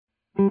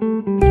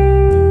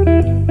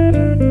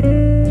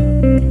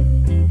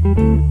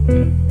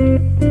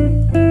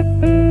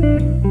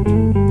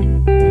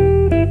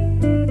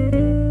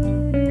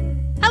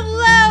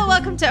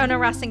Ona,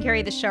 Ross, and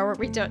Carrie, the show where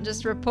we don't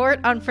just report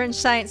on fringe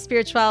science,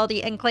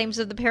 spirituality, and claims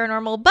of the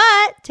paranormal,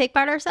 but take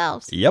part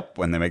ourselves. Yep,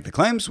 when they make the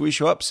claims, we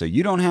show up so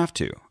you don't have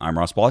to. I'm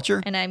Ross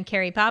Blotcher. And I'm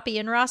Carrie Poppy,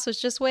 and Ross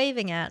was just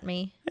waving at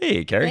me.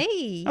 Hey, Carrie.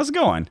 Hey. How's it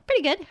going?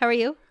 Pretty good. How are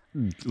you?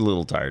 A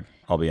little tired,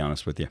 I'll be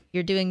honest with you.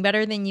 You're doing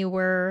better than you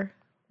were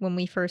when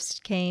we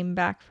first came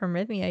back from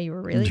Rhythmia. You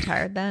were really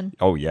tired then.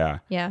 Oh, yeah.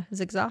 Yeah, it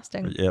was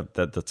exhausting. Yeah,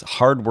 that's a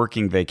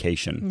hard-working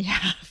vacation.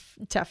 Yeah,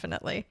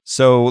 definitely.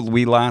 So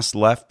we last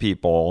left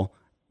people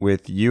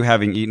with you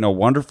having eaten a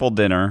wonderful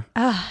dinner.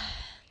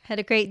 Had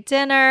a great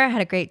dinner, had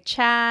a great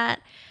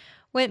chat,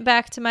 went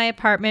back to my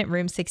apartment,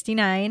 room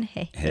 69,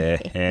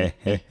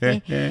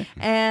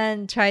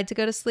 and tried to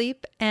go to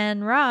sleep.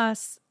 And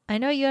Ross, I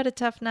know you had a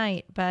tough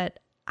night, but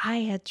I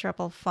had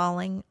trouble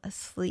falling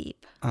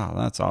asleep. Oh,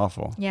 that's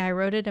awful. Yeah, I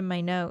wrote it in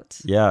my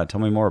notes. Yeah, tell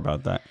me more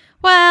about that.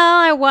 Well,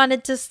 I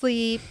wanted to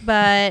sleep,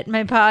 but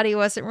my body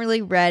wasn't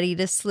really ready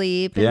to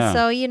sleep. And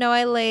so,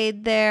 I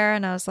laid there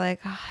and I was like,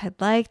 I'd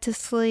like to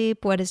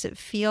sleep. What does it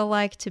feel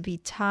like to be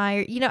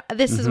tired?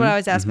 This is what I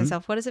always ask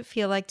myself. What does it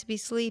feel like to be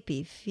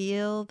sleepy?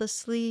 Feel the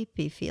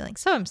sleepy feeling.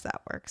 Sometimes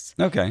that works.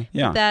 Okay,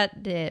 yeah.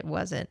 But it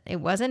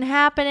wasn't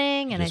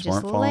happening. And I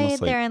just laid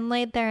there.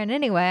 And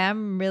anyway,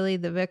 I'm really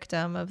the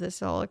victim of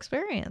this whole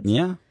experience.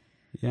 Yeah.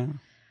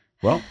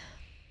 Well,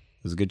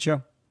 it was a good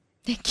show.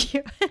 Thank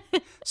you.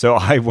 So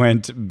I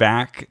went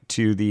back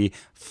to the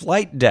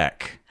flight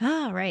deck.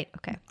 Oh, right.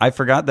 Okay. I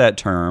forgot that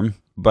term,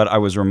 but I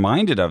was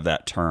reminded of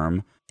that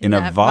term in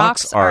a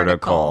Vox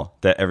article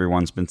that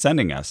everyone's been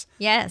sending us.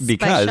 Yes,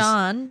 because, by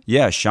Sean.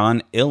 Yeah,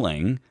 Sean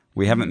Illing.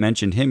 We haven't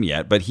mentioned him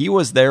yet, but he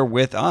was there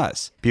with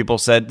us. People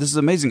said, this is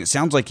amazing. It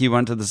sounds like he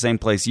went to the same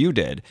place you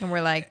did. And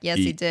we're like, yes,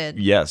 he did.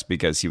 Yes,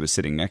 because he was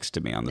sitting next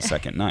to me on the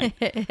second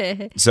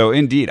night. So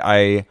indeed,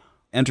 I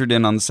entered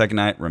in on the second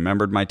night,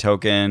 remembered my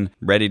token,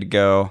 ready to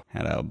go,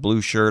 had a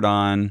blue shirt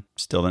on,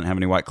 still didn't have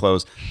any white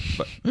clothes.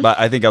 But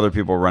I think other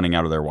people were running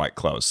out of their white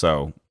clothes,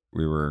 so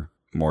we were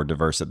more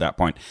diverse at that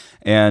point.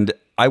 And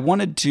I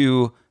wanted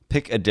to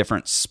pick a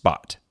different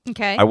spot.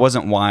 Okay. I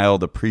wasn't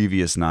wild the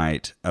previous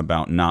night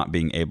about not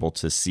being able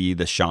to see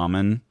the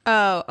shaman.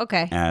 Oh,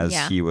 okay.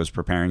 As he was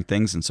preparing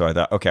things. And so I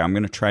thought, okay, I'm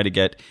going to try to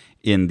get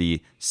in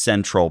the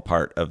central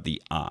part of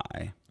the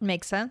eye.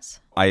 Makes sense.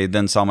 I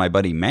then saw my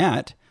buddy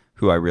Matt,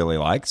 who I really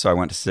like, so I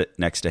went to sit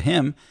next to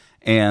him.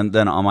 And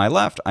then on my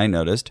left, I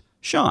noticed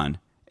Sean.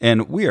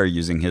 And we are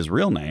using his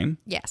real name.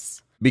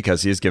 Yes.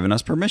 Because he has given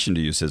us permission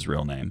to use his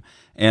real name.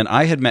 And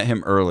I had met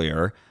him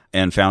earlier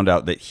and found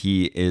out that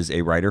he is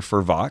a writer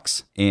for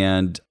Vox.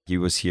 And he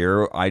was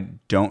here. I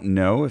don't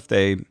know if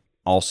they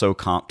also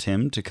comped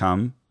him to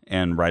come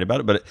and write about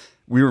it, but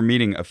we were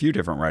meeting a few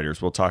different writers.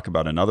 We'll talk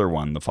about another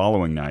one the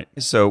following night.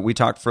 So we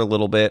talked for a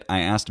little bit. I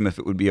asked him if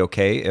it would be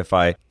okay if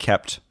I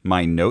kept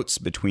my notes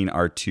between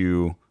our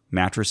two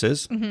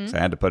mattresses. So I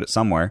had to put it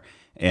somewhere.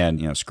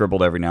 And,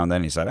 scribbled every now and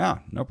then. He said,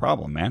 no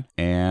problem, man.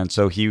 And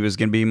so he was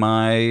going to be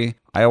my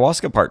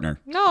ayahuasca partner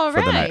for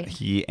the night.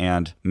 He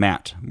and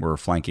Matt were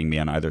flanking me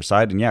on either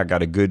side. And I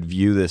got a good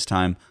view this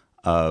time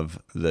of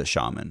the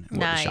shaman and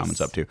what the shaman's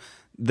up to.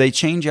 They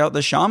change out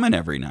the shaman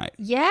every night.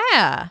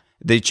 Yeah.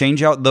 They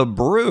change out the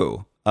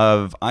brew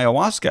of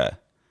ayahuasca.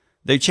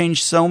 They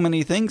change so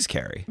many things,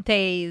 Carrie.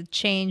 They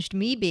changed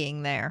me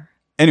being there.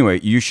 Anyway,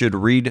 you should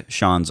read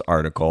Sean's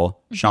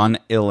article. Sean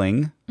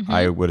Illing,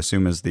 I would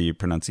assume is the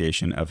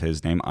pronunciation of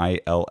his name,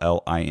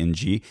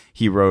 Illing.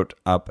 He wrote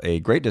up a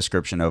great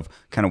description of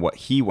kind of what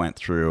he went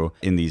through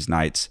in these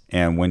nights.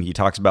 And when he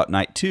talks about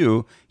night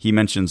 2, he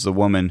mentions the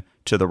woman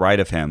to the right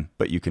of him,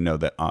 but you can know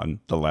that on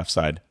the left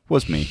side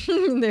was me.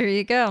 There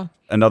you go.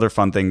 Another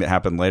fun thing that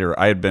happened later,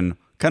 I had been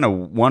kind of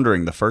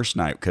wondering the first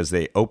night because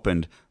they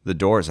opened the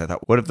doors. I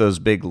thought, what if those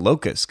big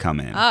locusts come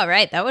in? Oh,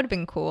 right. That would have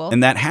been cool.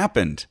 And that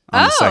happened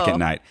on the second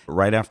night.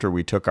 Right after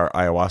we took our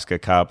ayahuasca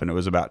cup and it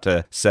was about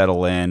to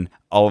settle in,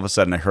 all of a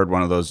sudden I heard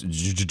one of those.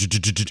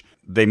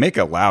 They make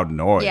a loud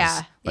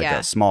noise. Like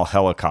a small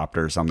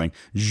helicopter or something.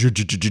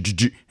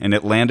 And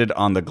it landed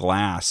on the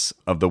glass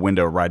of the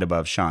window right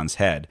above Sean's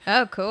head.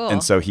 Oh, cool.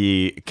 And so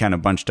he kind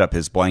of bunched up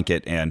his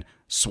blanket and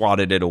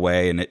swatted it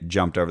away and it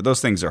jumped over.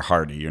 Those things are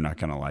hardy. You're not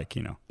going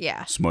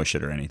to smush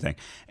it or anything.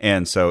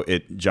 And so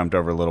it jumped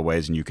over a little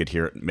ways and you could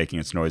hear it making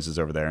its noises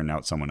over there. And now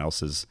it's someone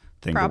else's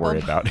thing to worry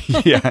about.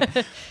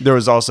 There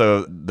was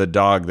also the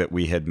dog that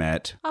we had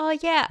met. Oh,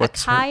 yeah.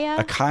 Akaya.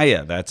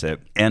 Akaya, that's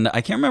it. And I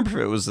can't remember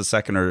if it was the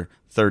second or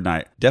third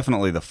night.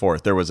 Definitely the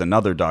fourth. There was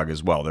another dog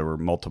as well. There were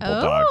multiple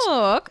dogs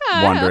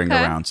wandering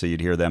around. So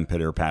you'd hear them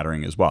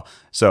pitter-pattering as well.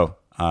 So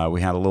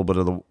we had a little bit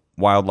of the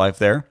wildlife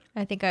there.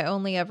 I think I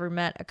only ever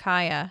met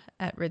Akaya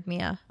at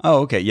Rhythmia. Oh,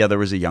 okay. Yeah, there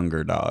was a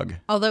younger dog.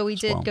 Although we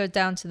did go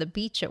down to the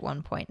beach at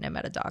one point and I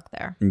met a dog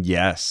there.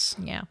 Yes.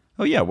 Yeah.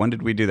 Oh, yeah. When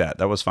did we do that?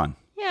 That was fun.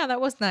 Yeah,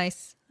 that was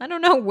nice. I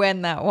don't know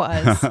when that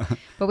was.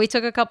 But we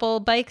took a couple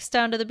bikes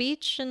down to the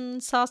beach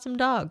and saw some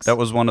dogs. That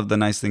was one of the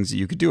nice things that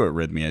you could do at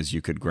Rhythmia is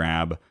you could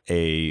grab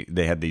they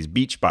had these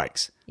beach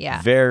bikes.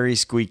 Yeah. Very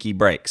squeaky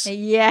brakes.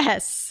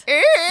 Yes.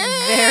 Very,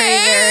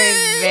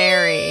 very,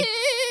 very.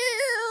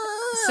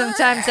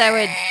 Sometimes I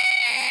would...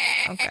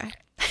 Okay.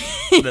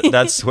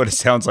 That's what it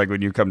sounds like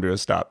when you come to a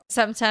stop.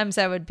 Sometimes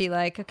I would be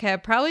like, okay, I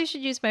probably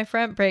should use my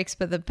front brakes,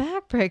 but the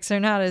back brakes are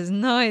not as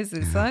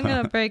noisy, so I'm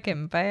going to brake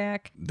them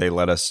back. They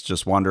let us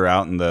just wander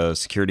out, and the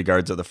security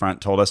guards at the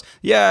front told us,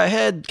 yeah,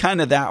 head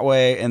kind of that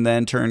way, and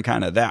then turn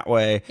kind of that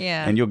way,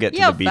 and you'll get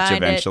to the beach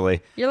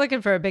eventually. You're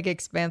looking for a big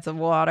expanse of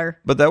water.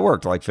 But that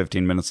worked. Like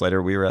 15 minutes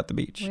later, we were at the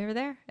beach. We were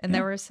there, and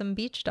there were some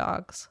beach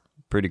dogs.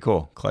 Pretty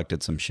cool.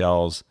 Collected some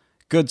shells.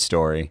 Good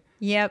story.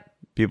 Yep.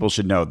 People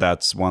should know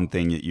that's one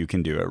thing that you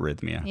can do at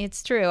Rhythmia.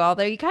 It's true.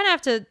 Although you kind of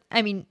have to,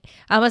 I mean,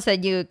 I almost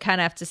said you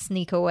kind of have to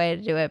sneak away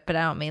to do it, but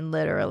I don't mean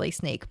literally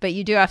sneak. But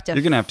you do have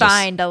to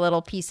find a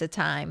little piece of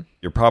time.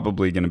 You're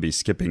probably going to be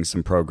skipping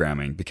some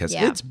programming because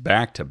it's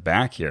back to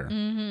back here.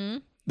 Mm-hmm.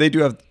 They do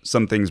have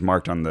some things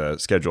marked on the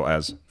schedule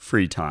as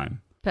free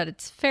time. But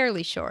it's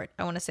fairly short.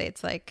 I want to say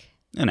it's like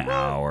an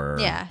hour,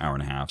 hour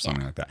and a half,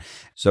 something like that.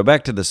 So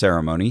back to the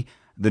ceremony.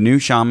 The new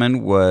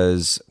shaman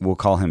was, we'll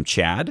call him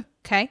Chad.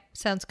 Okay,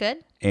 sounds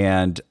good.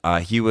 And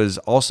he was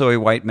also a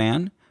white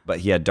man, but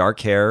he had dark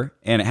hair,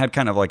 and it had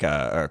kind of like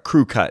a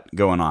crew cut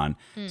going on.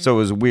 So it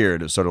was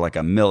weird. It was sort of like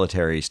a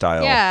military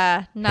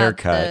style not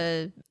haircut.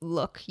 The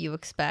look you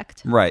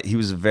expect. Right. He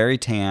was very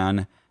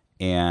tan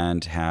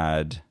and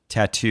had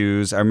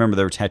tattoos. I remember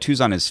there were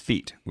tattoos on his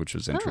feet, which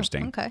was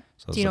interesting. Okay.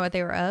 So do you know what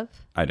they were of?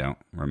 I don't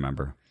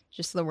remember.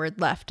 Just the word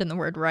left and the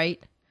word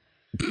right.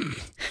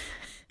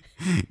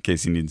 In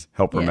case he needs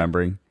help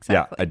remembering.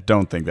 Exactly. Yeah, I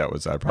don't think that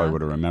was, I probably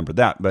would have remembered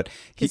that. But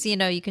because,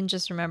 you can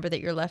just remember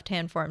that your left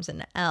hand forms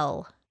an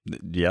L.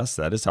 Yes,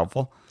 that is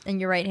helpful.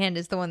 And your right hand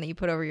is the one that you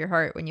put over your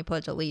heart when you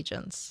pledge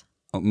allegiance.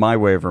 My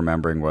way of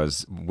remembering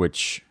was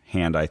which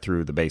hand I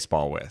threw the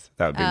baseball with.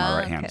 That would be my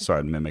right hand. So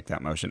I'd mimic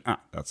that motion.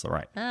 That's the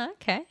right.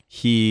 Okay.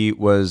 He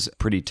was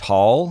pretty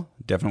tall,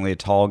 definitely a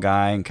tall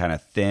guy and kind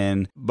of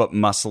thin, but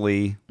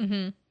muscly.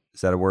 Mm-hmm.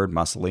 Is that a word?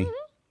 Muscly? Mm-hmm.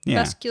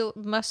 Yeah.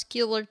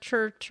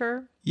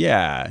 Musculature.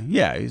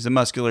 Yeah. He's a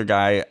muscular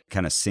guy,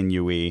 kind of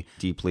sinewy,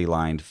 deeply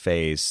lined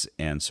face,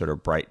 and sort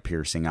of bright,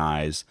 piercing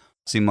eyes.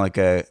 Seemed like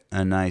a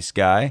nice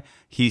guy.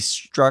 He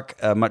struck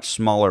a much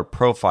smaller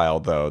profile,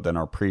 though, than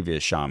our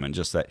previous shaman,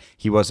 just that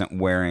he wasn't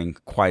wearing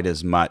quite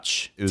as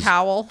much.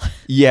 Towel.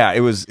 Yeah,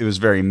 it was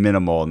very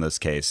minimal in this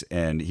case.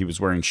 And he was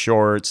wearing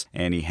shorts,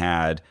 and he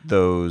had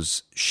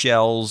those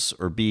shells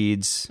or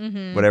beads,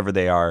 whatever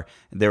they are.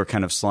 They were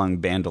kind of slung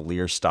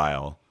bandolier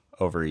style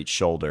over each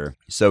shoulder.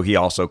 So he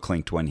also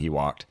clinked when he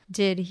walked.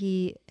 Did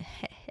he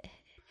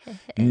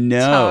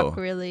talk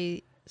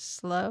really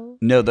slow?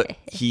 No,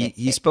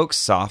 he spoke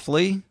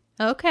softly.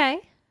 Okay.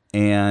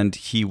 And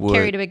he would...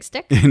 Carried a big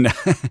stick?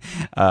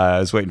 I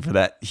was waiting for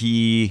that.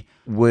 He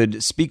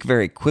would speak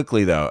very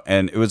quickly, though.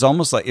 And it was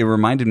almost like... It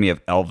reminded me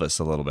of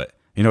Elvis a little bit.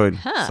 He'd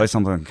say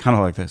something kind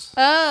of like this.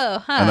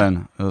 Oh, And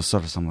then it was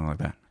sort of something like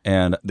that.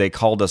 And they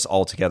called us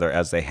all together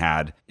as they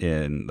had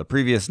in the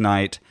previous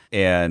night.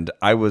 And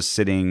I was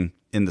sitting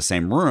in the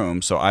same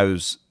room. So I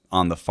was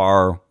on the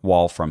far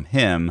wall from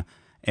him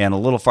and a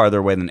little farther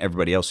away than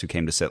everybody else who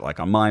came to sit like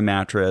on my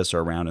mattress or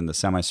around in the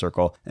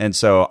semicircle. And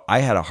so I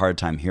had a hard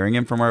time hearing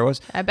him from where I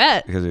was. I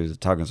bet. Because he was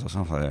talking so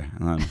softly.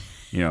 And then,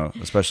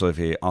 especially if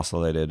he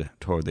oscillated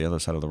toward the other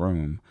side of the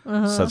room,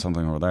 said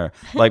something over there.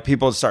 Like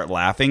people would start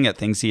laughing at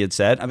things he had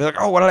said. I'd be like,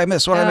 oh, what did I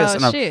miss? What did I miss?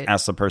 And I'd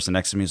ask the person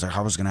next to me. He's like,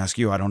 I was going to ask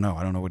you. I don't know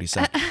what he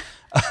said.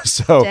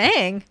 So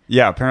dang.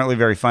 Yeah, apparently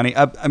very funny.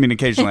 I mean,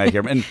 occasionally I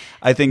hear him. And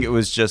I think it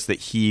was just that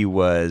he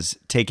was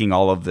taking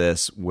all of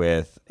this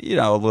with,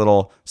 a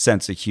little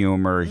sense of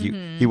humor.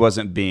 He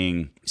wasn't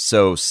being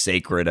so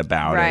sacred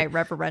about it. Right,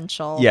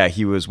 reverential. Yeah,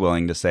 he was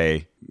willing to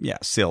say,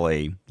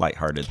 silly,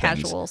 lighthearted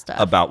casual things stuff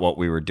about what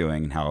we were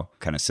doing and how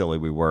kind of silly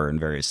we were in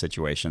various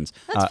situations.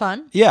 That's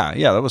fun. Yeah,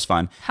 that was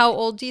fun. How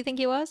old do you think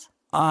he was?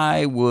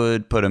 I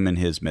would put him in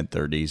his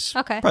mid-30s.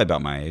 Okay. Probably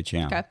about my age,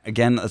 yeah. Okay.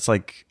 Again, it's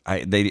like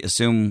they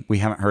assume we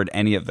haven't heard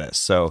any of this.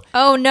 So,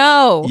 oh,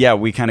 no. Yeah,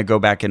 we kind of go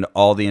back into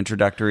all the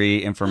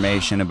introductory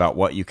information about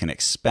what you can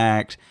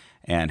expect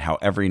and how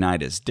every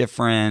night is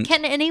different.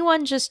 Can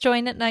anyone just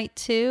join at night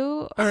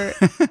too? Or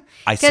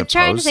I suppose I'm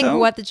trying to think so.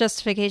 what the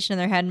justification in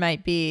their head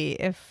might be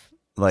if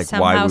like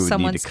why we would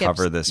need to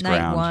cover this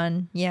ground.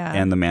 One. Yeah.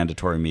 And the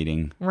mandatory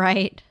meeting.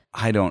 Right.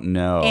 I don't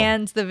know.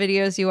 And the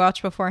videos you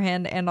watch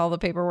beforehand and all the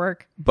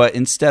paperwork. But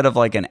instead of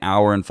like an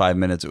hour and 5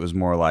 minutes, it was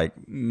more like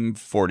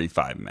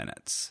 45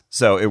 minutes.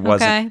 So it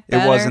wasn't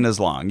as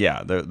long.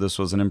 Yeah, this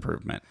was an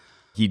improvement.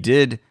 He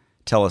did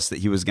tell us that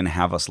he was going to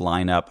have us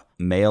line up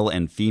male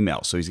and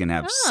female. So he's going to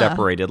have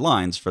separated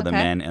lines for the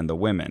men and the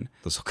women.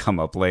 This will come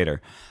up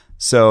later.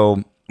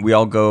 So we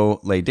all go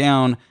lay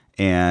down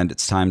and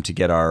it's time to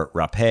get our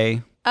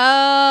rapé.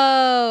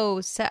 Oh,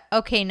 so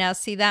okay. Now,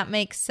 see, that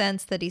makes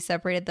sense that he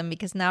separated them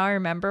because now I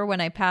remember when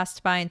I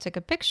passed by and took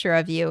a picture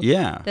of you.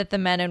 Yeah. That the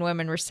men and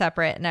women were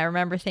separate, and I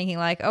remember thinking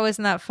like, "Oh,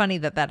 isn't that funny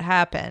that that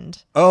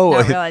happened?" Oh,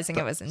 not realizing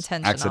it was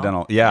intentional,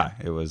 accidental. Yeah,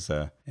 it was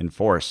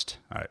enforced.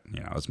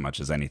 As much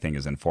as anything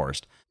is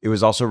enforced. It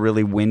was also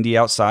really windy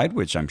outside,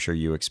 which I'm sure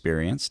you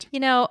experienced.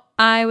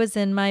 I was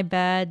in my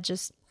bed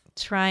just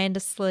trying to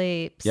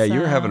sleep. Yeah, you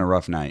were so having a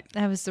rough night.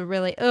 That was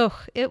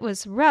it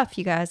was rough,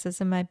 you guys. I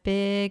was in my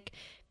big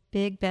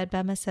bed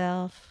by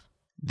myself.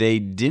 They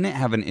didn't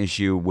have an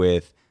issue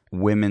with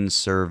women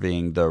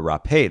serving the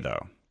rapé,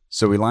 though.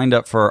 So we lined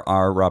up for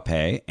our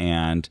rapé,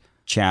 and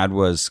Chad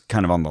was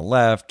kind of on the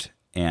left,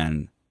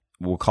 and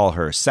we'll call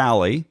her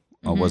Sally,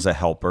 was a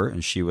helper,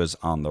 and she was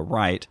on the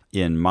right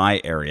in my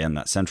area, in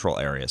that central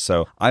area.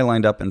 So I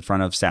lined up in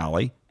front of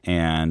Sally,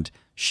 and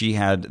she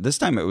had, this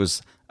time it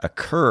was a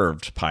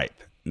curved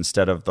pipe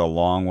instead of the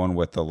long one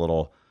with the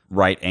little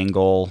right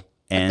angle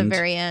end. At the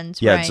very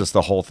end, yeah, right. It's just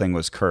the whole thing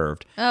was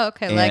curved. Oh,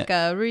 okay, And- like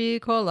a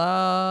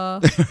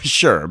Ricola.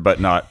 Sure, but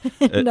not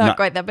Not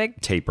quite that big.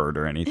 tapered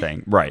or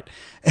anything. Right.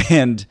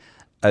 And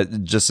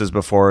just as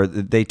before,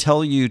 they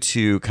tell you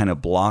to kind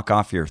of block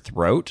off your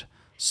throat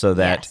so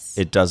that Yes.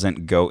 it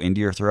doesn't go into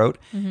your throat.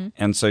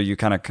 And so you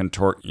kind of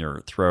contort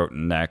your throat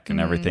and neck and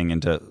everything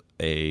into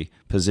a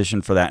position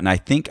for that. And I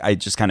think I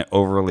just kind of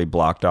overly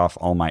blocked off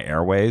all my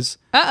airways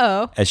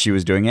Uh-oh. as she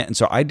was doing it. And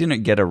so I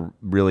didn't get a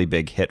really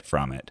big hit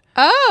from it.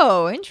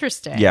 Oh,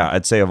 interesting. Yeah,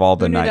 I'd say of all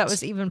the Who knew nights. that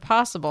was even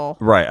possible?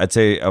 Right. I'd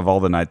say of all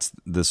the nights,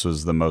 this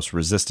was the most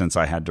resistance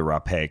I had to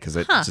rapé because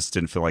it just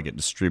didn't feel like it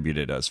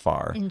distributed as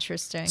far.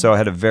 Interesting. So I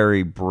had a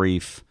very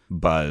brief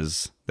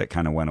buzz that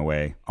kind of went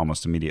away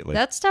almost immediately.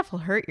 That stuff will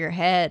hurt your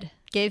head.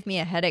 Gave me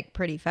a headache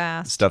pretty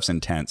fast. Stuff's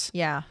intense.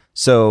 Yeah.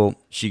 So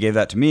she gave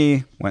that to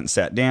me, went and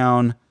sat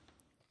down.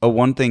 Oh,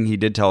 one thing he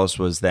did tell us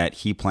was that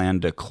he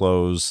planned to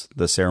close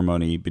the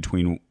ceremony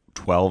between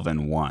 12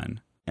 and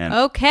 1. And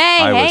Okay.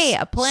 I Hey,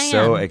 was a plan.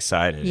 so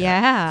excited.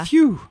 Yeah.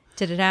 Phew.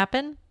 Did it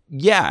happen?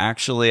 Yeah,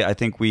 actually, I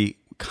think we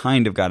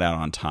kind of got out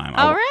on time.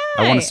 All I want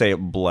right. to say it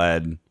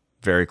bled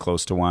very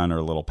close to 1 or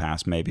a little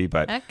past maybe,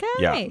 but Okay.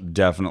 yeah,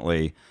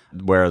 definitely.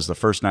 Whereas the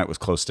first night was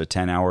close to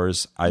 10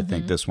 hours, I Mm-hmm.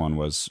 think this one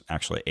was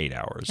actually 8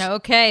 hours.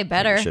 Okay,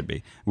 better. It should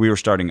be. We were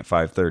starting at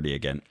 5:30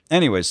 again.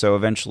 Anyway, so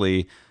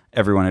eventually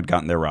everyone had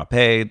gotten their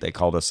rapé. They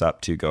called us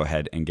up to go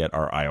ahead and get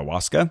our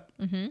ayahuasca.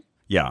 Mm-hmm.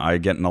 Yeah, I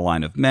get in a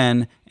line of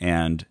men,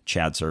 and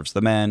Chad serves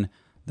the men.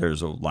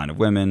 There's a line of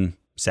women.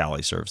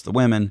 Sally serves the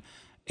women.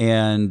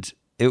 And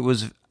it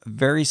was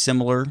very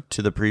similar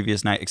to the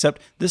previous night,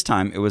 except this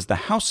time it was the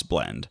house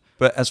blend.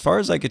 But as far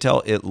as I could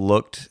tell, it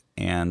looked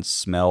and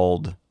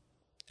smelled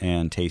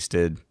and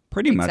tasted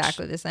pretty much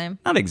Exactly the same.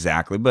 not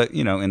exactly, but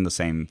in the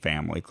same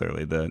family,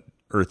 clearly, the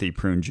earthy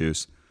prune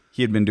juice.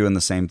 He had been doing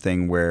the same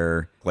thing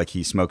where like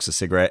he smokes a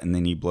cigarette and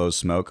then he blows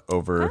smoke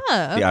over the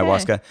okay.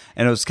 ayahuasca.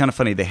 And it was kind of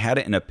funny. They had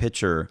it in a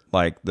pitcher,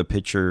 like the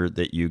pitcher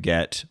that you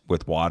get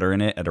with water in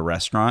it at a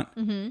restaurant.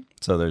 Mm-hmm.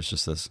 So there's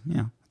just this,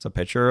 it's a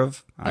pitcher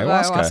of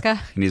ayahuasca.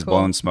 And he's Cool.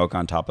 blowing smoke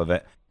on top of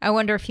it. I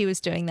wonder if he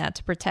was doing that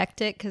to protect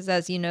it, because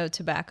as you know,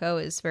 tobacco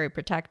is very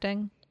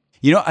protecting.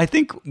 I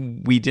think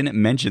we didn't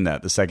mention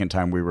that the second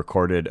time we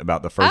recorded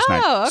about the first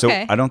night. Oh, okay.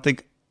 So I don't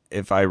think,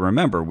 if I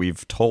remember,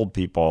 we've told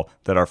people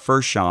that our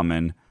first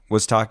shaman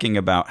was talking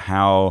about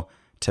how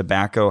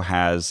tobacco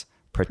has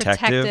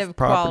protective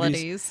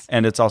qualities.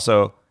 And it's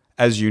also,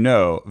 as you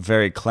know,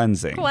 very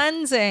cleansing.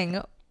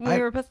 Cleansing. We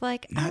were both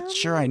like, Not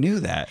sure I knew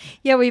that.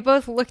 yeah, we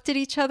both looked at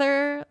each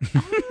other.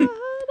 I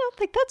don't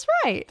think that's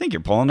right. I think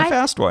you're pulling a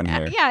fast one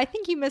here. Yeah, I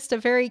think you missed a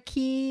very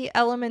key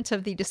element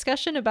of the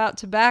discussion about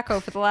tobacco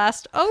for the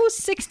last,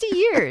 60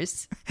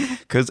 years.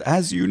 Because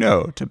as you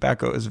know,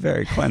 tobacco is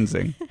very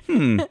cleansing.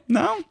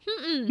 No?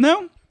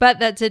 No? But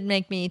that did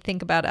make me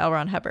think about L.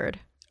 Ron Hubbard.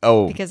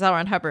 Oh, Because L.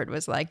 Ron Hubbard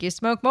was like, you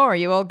smoke more,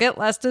 you will get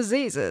less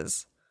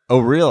diseases. oh,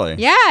 really?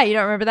 Yeah, you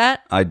don't remember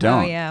that? I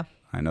don't. Oh, yeah.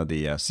 I know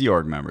the Sea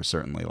Org members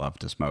certainly love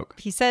to smoke.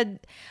 He said,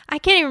 I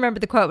can't even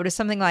remember the quote, but it was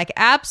something like,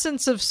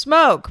 absence of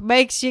smoke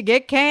makes you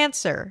get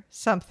cancer.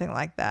 Something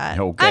like that.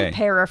 Okay. I'm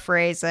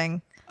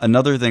paraphrasing.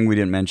 Another thing we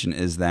didn't mention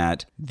is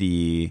that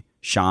the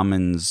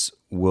shamans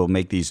will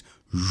make these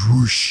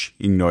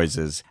whooshing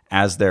noises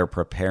as they're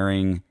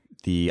preparing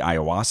the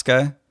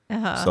ayahuasca.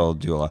 So they'll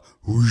do a lot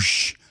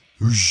whoosh,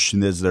 whoosh,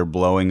 and as they're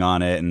blowing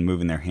on it and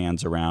moving their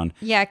hands around.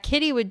 Yeah,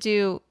 Kitty would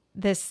do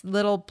this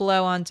little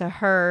blow onto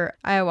her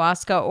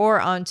ayahuasca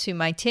or onto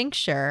my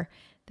tincture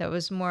that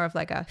was more of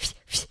like a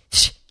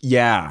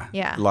Yeah.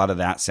 Yeah. A lot of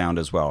that sound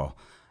as well.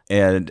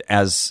 And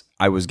as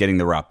I was getting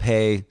the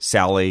rapé,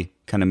 Sally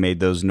kind of made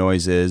those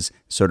noises,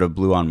 sort of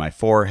blew on my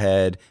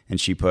forehead, and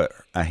she put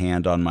a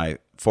hand on my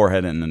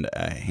forehead and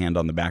a hand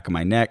on the back of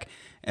my neck.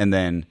 And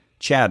then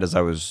Chad, as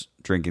I was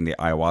drinking the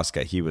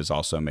ayahuasca, he was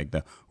also making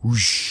the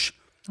whoosh,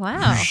 wow,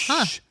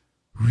 huh?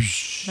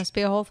 whoosh. Must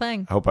be a whole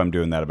thing. I hope I'm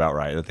doing that about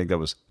right. I think that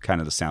was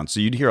kind of the sound. So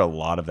you'd hear a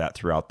lot of that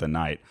throughout the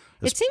night.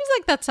 It seems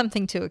like that's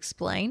something to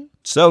explain.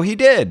 So he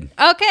did.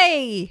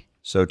 Okay,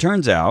 So it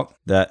turns out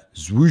that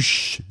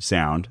swoosh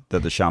sound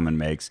that the shaman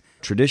makes,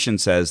 tradition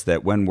says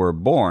that when we're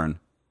born,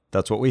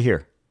 that's what we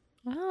hear.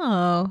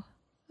 Oh,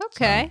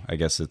 okay. So I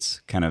guess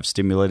it's kind of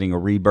stimulating a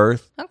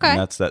rebirth. Okay. And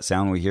that's that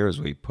sound we hear as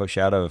we push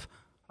out of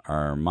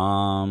our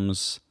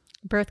mom's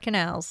birth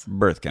canals.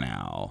 Birth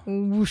canal.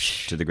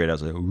 Whoosh. To the great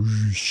outside.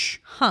 Whoosh.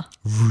 Huh.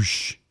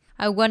 Whoosh.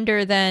 I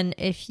wonder then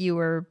if you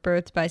were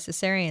birthed by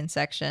cesarean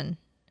section,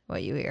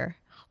 what you hear.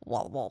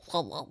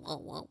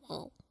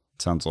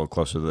 Sounds a little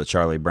closer to the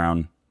Charlie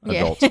Brown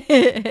adult.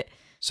 Yeah.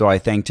 So I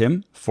thanked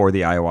him for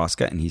the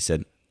ayahuasca, and he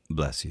said,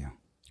 bless you.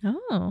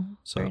 Oh,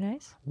 So very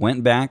nice.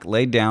 went back,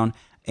 laid down,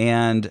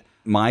 and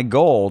my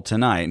goal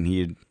tonight, and he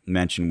had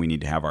mentioned we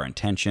need to have our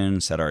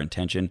intention, set our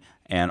intention,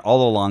 and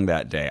all along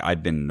that day,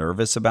 I'd been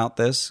nervous about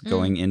this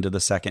going into the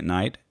second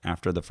night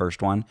after the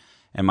first one,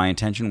 and my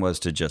intention was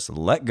to just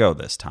let go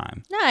this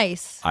time.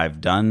 Nice.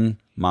 I've done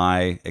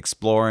my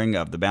exploring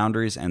of the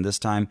boundaries, and this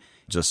time,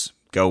 just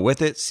go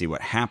with it, see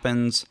what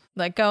happens.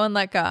 Let go and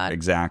let God.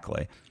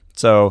 Exactly.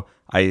 So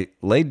I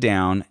laid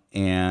down,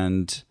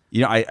 and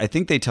I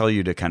think they tell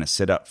you to kind of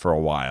sit up for a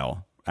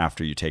while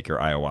after you take your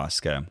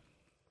ayahuasca.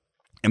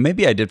 And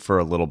maybe I did for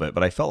a little bit,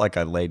 but I felt like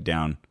I laid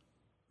down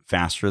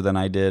faster than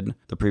I did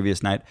the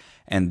previous night.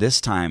 And this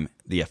time,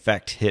 the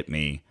effect hit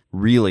me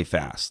really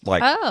fast.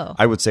 Like,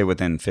 I would say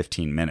within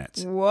 15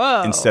 minutes.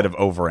 Whoa. Instead of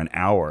over an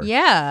hour.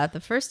 Yeah, the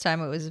first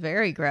time it was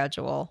very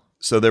gradual.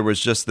 So there was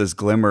just this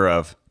glimmer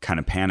of kind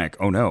of panic.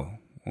 Oh, no.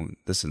 Well,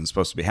 this isn't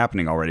supposed to be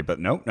happening already, but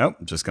nope, I'm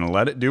just going to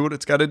let it do what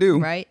it's got to do.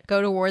 Right.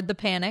 Go toward the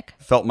panic.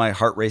 Felt my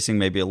heart racing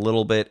maybe a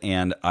little bit,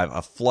 and I have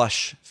a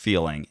flush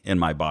feeling in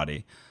my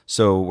body.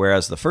 So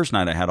whereas the first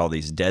night I had all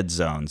these dead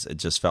zones, it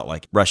just felt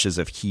like rushes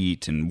of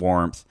heat and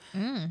warmth.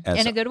 In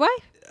a good way?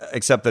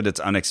 Except that it's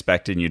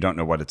unexpected and you don't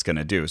know what it's going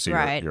to do. So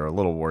you're a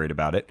little worried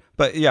about it.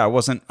 But yeah, it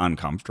wasn't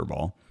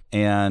uncomfortable.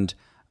 And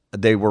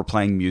they were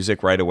playing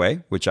music right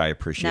away, which I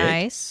appreciate.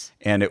 Nice.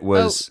 And it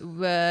was...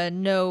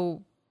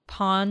 no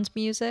pond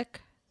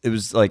music? It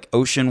was like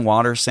ocean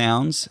water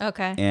sounds.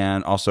 Okay.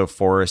 And also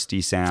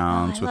foresty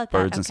sounds with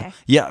birds and stuff. Okay.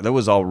 Yeah, that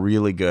was all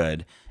really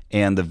good.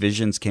 And the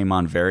visions came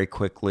on very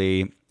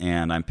quickly.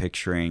 And I'm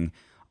picturing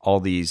all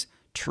these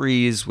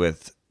trees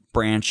with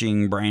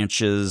branching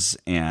branches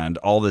and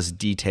all this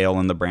detail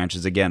in the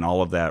branches. Again,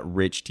 all of that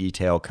rich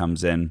detail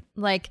comes in.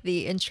 Like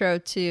the intro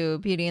to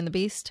Beauty and the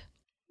Beast?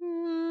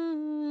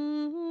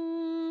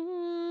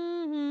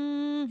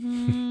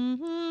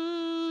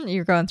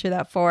 You're going through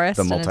that forest.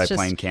 The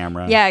multi-plane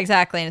camera. Yeah,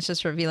 exactly. And it's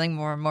just revealing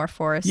more and more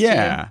forest.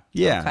 Yeah,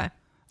 yeah. Okay.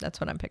 That's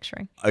what I'm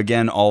picturing.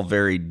 Again, all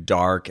very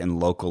dark and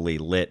locally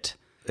lit.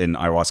 In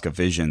ayahuasca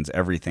visions,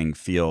 everything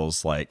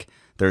feels like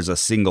there's a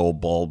single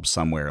bulb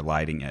somewhere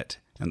lighting it.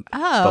 And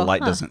the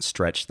light doesn't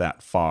stretch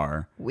that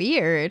far.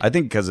 Weird. I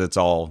think because it's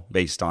all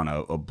based on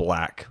a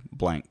black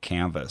blank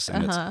canvas,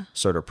 and it's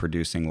sort of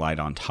producing light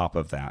on top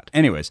of that.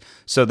 Anyways,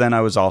 so then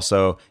I was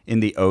also in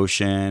the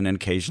ocean, and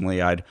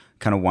occasionally I'd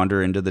kind of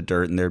wander into the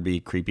dirt and there'd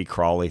be creepy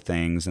crawly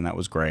things, and that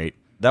was great.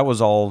 That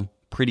was all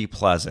pretty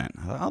pleasant.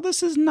 I thought, oh,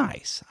 this is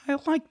nice. I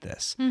like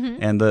this.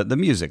 And the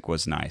music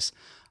was nice.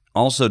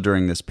 Also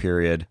during this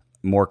period,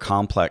 more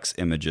complex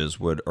images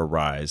would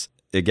arise.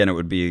 Again, it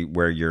would be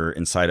where you're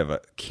inside of a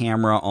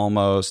camera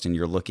almost, and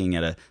you're looking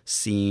at a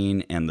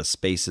scene, and the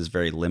space is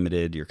very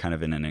limited. You're kind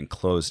of in an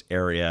enclosed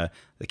area.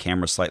 The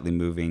camera's slightly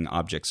moving.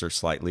 Objects are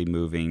slightly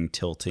moving,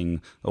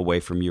 tilting away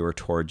from you or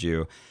towards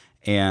you.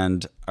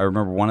 And I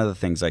remember one of the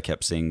things I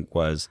kept seeing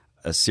was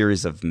a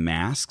series of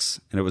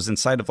masks, and it was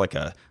inside of like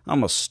a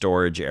almost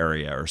storage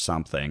area or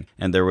something.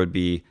 And there would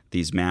be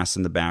these masks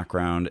in the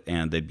background,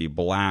 and they'd be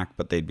black,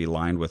 but they'd be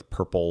lined with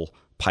purple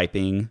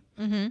piping.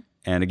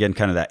 And again,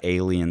 kind of that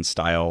alien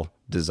style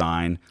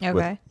design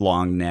with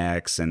long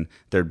necks, and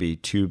there'd be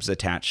tubes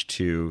attached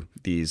to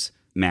these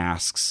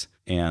masks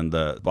and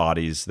the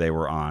bodies they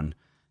were on.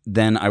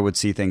 Then I would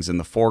see things in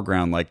the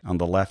foreground, like on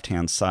the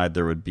left-hand side,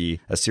 there would be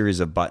a series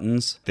of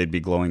buttons. They'd be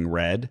glowing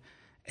red.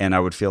 And I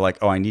would feel like,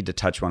 oh, I need to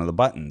touch one of the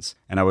buttons.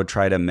 And I would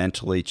try to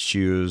mentally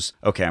choose,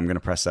 okay, I'm going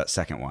to press that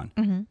second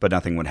one. But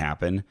nothing would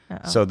happen.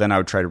 So then I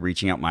would try to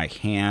reaching out my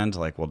hand,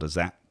 like, well, does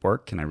that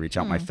work? Can I reach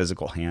out my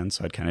physical hand?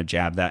 So I'd kind of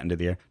jab that into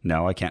the air.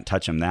 No, I can't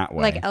touch them that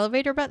way. Like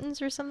elevator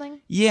buttons or something?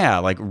 Yeah,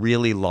 like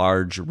really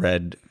large,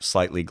 red,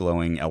 slightly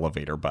glowing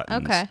elevator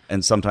buttons. Okay.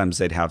 And sometimes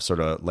they'd have sort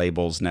of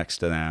labels next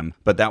to them.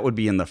 But that would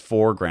be in the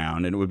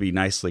foreground, and it would be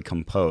nicely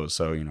composed.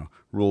 So,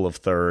 rule of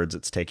thirds,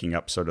 it's taking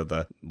up sort of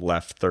the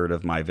left third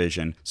of my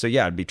vision. So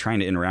yeah, I'd be trying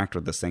to interact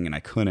with this thing, and I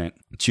couldn't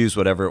choose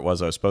whatever it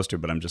was I was supposed to,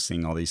 but I'm just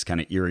seeing all these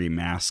kind of eerie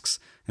masks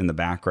in the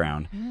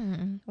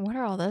background. What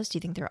are all those? Do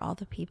you think they're all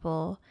the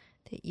people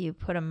that you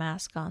put a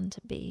mask on to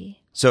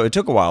be? So it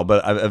took a while,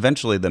 but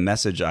eventually the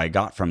message I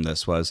got from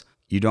this was,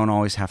 you don't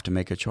always have to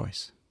make a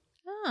choice.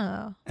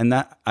 Oh. And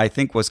that, I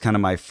think, was kind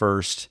of my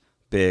first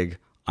big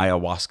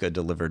ayahuasca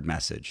delivered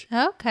message.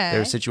 Okay.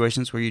 There are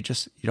situations where you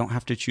don't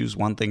have to choose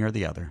one thing or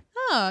the other.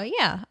 Oh,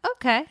 yeah.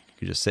 Okay.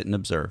 You just sit and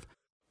observe.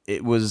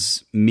 It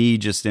was me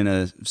just in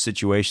a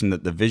situation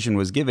that the vision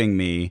was giving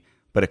me,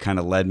 but it kind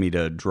of led me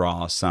to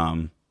draw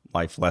some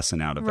life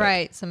lesson out of it.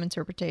 Right, some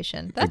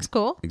interpretation. That's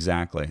cool.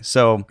 Exactly.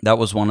 So that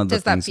was one of the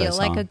things I saw. Does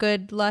that feel like a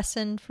good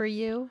lesson for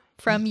you?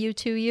 From you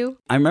to you?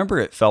 I remember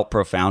it felt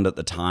profound at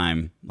the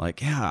time.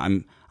 Like, yeah,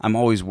 I'm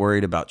always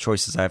worried about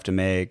choices I have to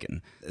make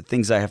and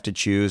things I have to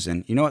choose.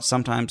 And you know what?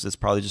 Sometimes it's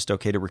probably just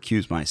okay to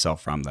recuse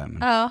myself from them.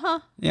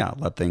 Yeah,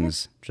 let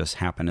things just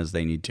happen as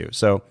they need to.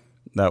 So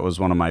that was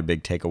one of my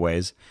big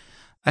takeaways.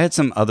 I had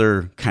some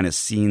other kind of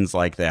scenes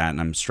like that, and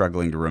I'm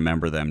struggling to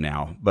remember them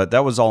now. But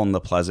that was all in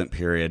the pleasant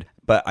period.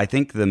 But I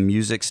think the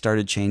music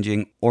started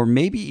changing, or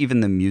maybe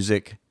even the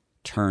music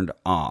turned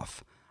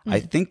off. I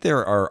think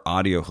there are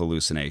audio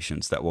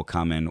hallucinations that will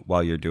come in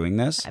while you're doing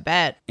this. I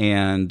bet.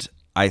 And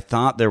I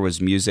thought there was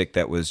music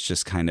that was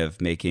just kind of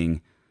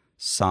making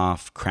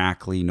soft,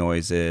 crackly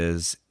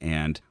noises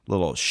and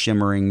little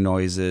shimmering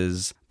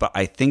noises. But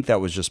I think that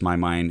was just my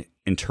mind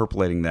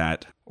interpolating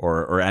that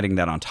or adding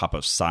that on top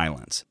of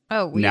silence.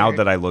 Oh, weird. Now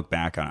that I look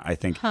back on it, I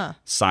think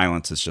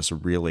silence is just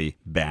really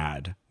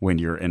bad when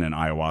you're in an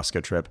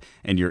ayahuasca trip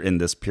and you're in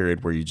this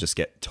period where you just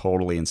get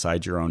totally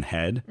inside your own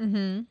head.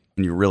 Mm-hmm.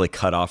 And you're really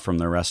cut off from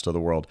the rest of the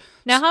world.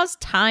 Now, how's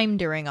time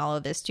during all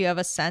of this? Do you have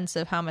a sense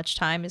of how much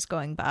time is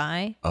going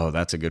by? Oh,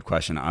 that's a good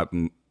question.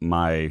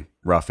 My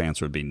rough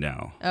answer would be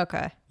no.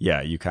 Okay.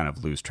 Yeah, you kind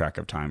of lose track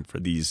of time for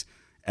these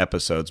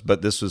episodes,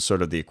 but this was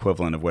sort of the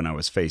equivalent of when I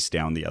was face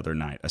down the other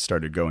night. I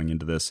started going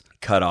into this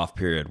cutoff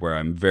period where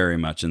I'm very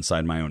much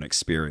inside my own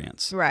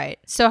experience. Right.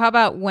 So how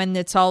about when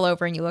it's all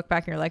over and you look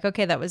back and you're like,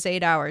 okay, that was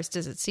 8 hours.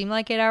 Does it seem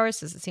like 8 hours?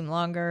 Does it seem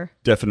longer?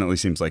 Definitely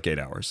seems like 8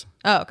 hours.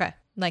 Oh, okay.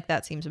 Like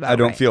that seems about right. I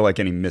don't feel like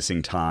any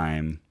missing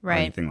time or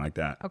anything like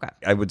that. Okay.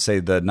 I would say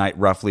the night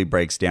roughly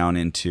breaks down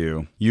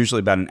into usually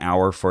about an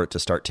hour for it to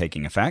start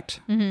taking effect.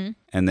 Mm-hmm.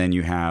 And then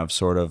you have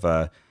sort of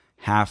a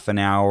half an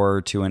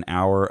hour to an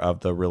hour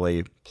of the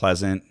really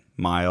pleasant,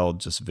 mild,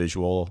 just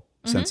visual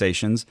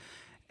sensations.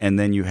 And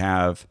then you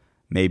have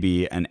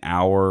maybe an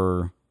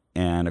hour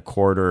and a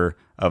quarter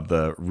of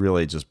the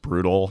really just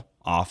brutal,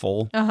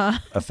 awful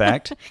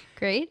effect.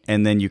 Great.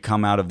 And then you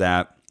come out of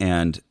that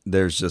and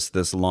there's just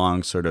this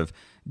long sort of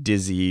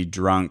dizzy,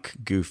 drunk,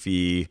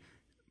 goofy,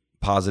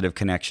 positive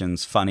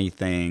connections, funny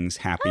things,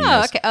 happiness.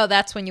 Oh, okay. Oh,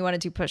 that's when you want to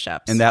do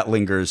push-ups. And that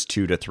lingers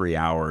 2 to 3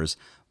 hours.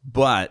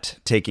 But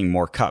taking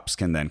more cups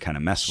can then kind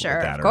of mess with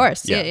that. Of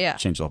course. Yeah.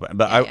 Change a little bit.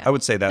 But I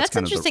would say that's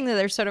kind interesting that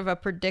there's sort of a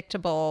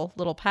predictable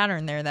little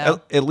pattern there, though.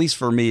 At least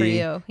for me, for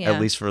you, yeah. At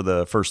least for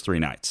the first 3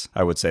 nights,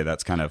 I would say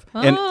that's kind of...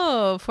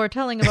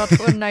 foretelling about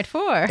night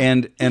 4.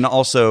 And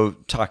also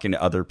talking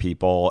to other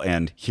people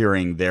and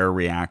hearing their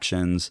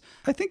reactions.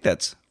 I think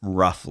that's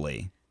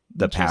roughly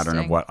the pattern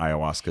of what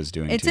ayahuasca is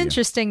doing. It's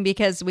interesting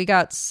because we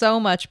got so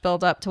much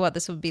build up to what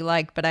this would be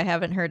like, but I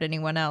haven't heard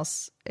anyone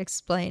else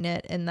explain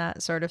it in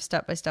that sort of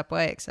step-by-step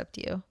way except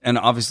you. And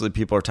obviously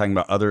people are talking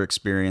about other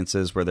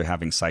experiences where they're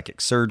having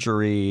psychic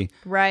surgery.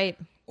 Right.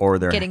 Or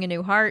they're getting a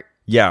new heart.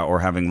 Yeah,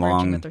 or having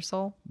long with their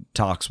soul.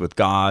 Talks with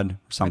God,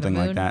 or something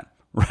like that.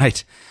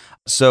 Right.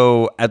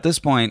 So at this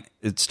point,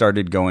 it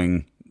started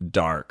going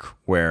dark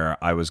where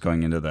I was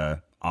going into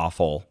the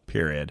awful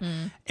period.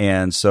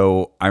 And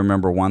so I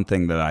remember one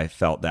thing that I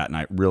felt that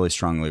night really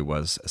strongly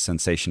was a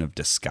sensation of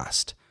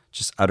disgust,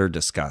 just utter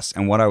disgust.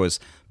 And what I was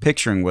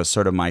picturing was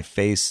sort of my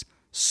face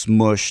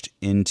smushed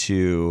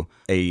into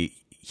a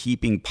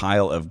heaping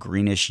pile of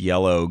greenish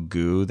yellow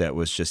goo that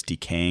was just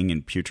decaying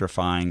and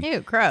putrefying.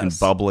 Ew, gross. And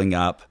bubbling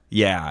up.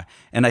 Yeah.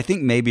 And I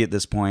think maybe at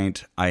this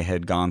point I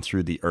had gone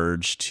through the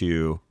urge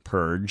to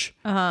purge.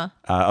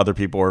 Other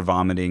people were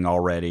vomiting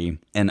already.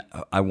 And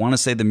I want to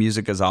say the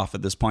music is off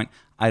at this point.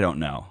 I don't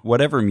know.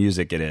 Whatever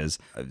music it is,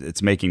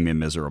 it's making me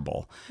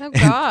miserable. Oh,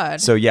 God.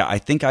 And so, yeah, I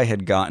think I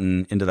had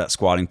gotten into that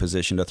squatting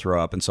position to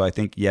throw up. And so I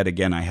think yet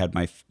again I had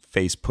my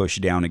face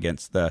pushed down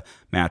against the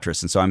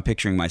mattress. And so I'm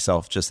picturing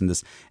myself just in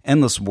this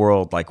endless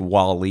world like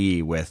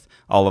Wall-E with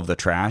all of the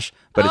trash.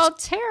 But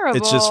it's terrible.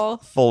 It's just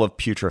full of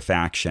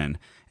putrefaction.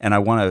 And I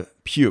want to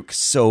puke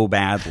so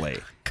badly.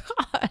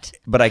 God.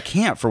 But I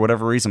can't for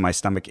whatever reason. My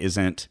stomach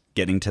isn't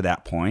getting to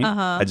that point.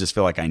 I just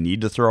feel like I need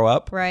to throw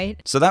up.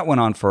 Right. So that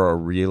went on for a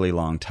really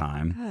long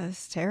time. Oh,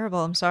 that's terrible.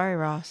 I'm sorry,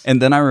 Ross.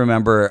 And then I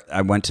remember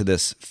I went to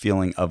this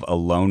feeling of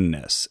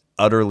aloneness,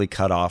 utterly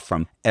cut off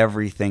from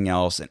everything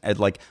else. And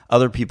like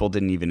other people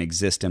didn't even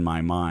exist in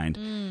my mind.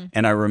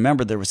 And I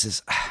remember there was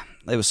this,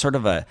 it was sort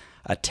of a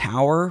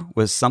tower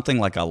with something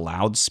like a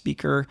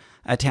loudspeaker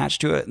attached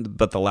to it.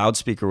 But the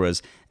loudspeaker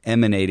was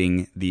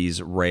emanating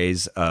these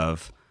rays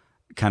of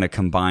kind of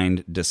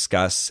combined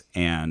disgust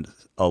and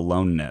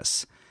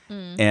aloneness.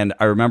 And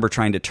I remember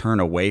trying to turn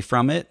away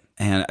from it.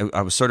 And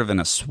I was sort of in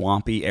a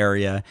swampy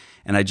area.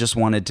 And I just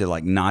wanted to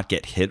like not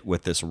get hit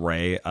with this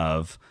ray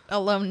of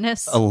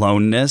aloneness.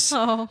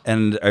 Oh.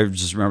 And I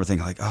just remember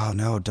thinking like, oh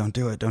no, don't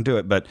do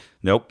it. But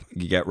nope,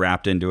 you get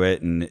wrapped into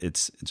it and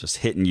it's just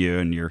hitting you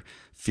and you're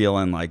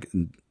feeling like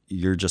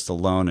you're just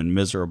alone and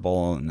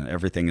miserable and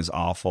everything is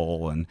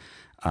awful. And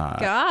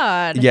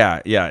God.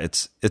 Yeah.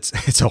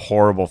 It's a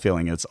horrible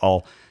feeling. It's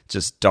all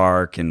just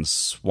dark and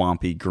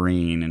swampy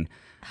green. And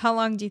How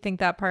long do you think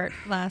that part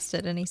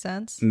lasted? Any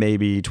sense?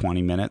 Maybe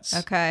 20 minutes.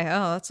 Okay.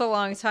 Oh, that's a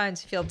long time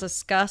to feel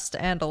disgust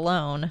and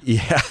alone.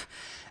 Yeah.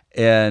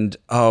 And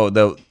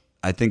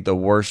I think the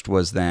worst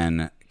was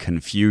then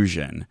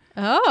confusion.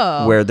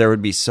 Oh. Where there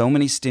would be so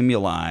many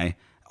stimuli,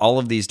 all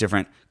of these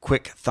different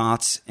quick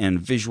thoughts and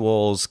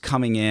visuals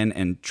coming in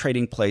and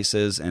trading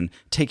places and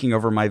taking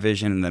over my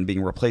vision and then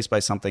being replaced by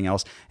something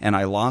else. And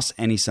I lost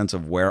any sense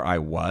of where I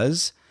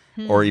was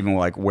or even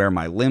like where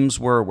my limbs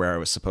were, where I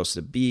was supposed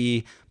to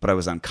be, but I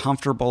was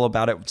uncomfortable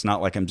about it. It's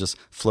not like I'm just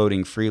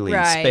floating freely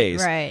in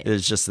space. Right.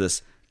 It's just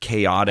this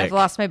chaotic. I've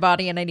lost my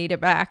body and I need it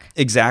back.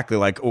 Exactly.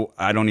 Like,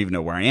 I don't even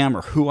know where I am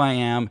or who I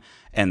am.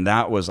 And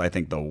that was, I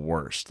think, the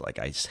worst. Like,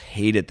 I just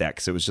hated that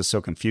because it was just so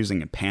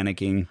confusing and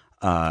panicking.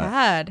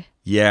 God.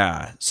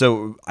 Yeah.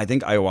 So I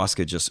think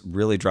ayahuasca just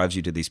really drives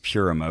you to these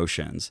pure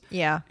emotions.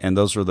 Yeah. And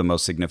those were the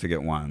most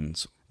significant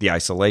ones. The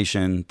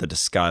isolation, the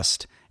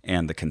disgust,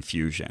 and the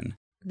confusion.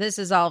 This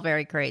is all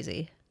very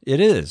crazy. It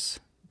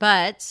is.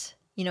 But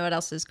you know what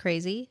else is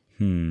crazy?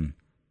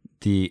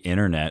 The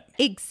internet.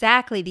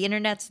 Exactly. The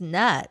internet's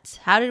nuts.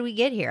 How did we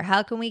get here?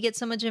 How can we get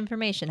so much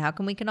information? How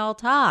can we can all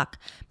talk?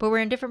 But we're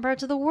in different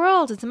parts of the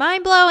world. It's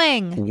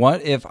mind-blowing.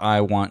 What if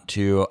I want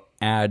to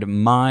add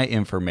my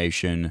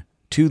information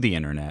to the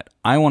internet?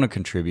 I want to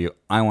contribute.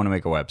 I want to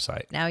make a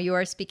website. Now you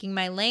are speaking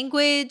my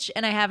language,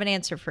 and I have an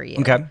answer for you.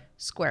 Okay.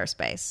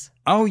 Squarespace.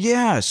 Oh,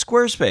 yeah.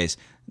 Squarespace.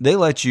 They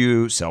let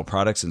you sell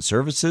products and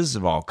services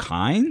of all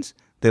kinds.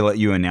 They let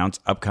you announce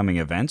upcoming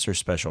events or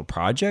special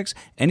projects,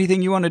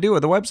 anything you want to do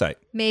with a website.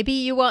 Maybe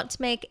you want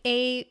to make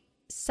a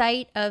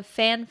site of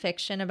fan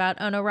fiction about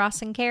Ono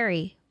Ross and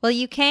Carrie. Well,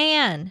 you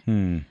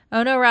can.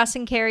 Ono Ross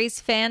and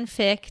Carrie's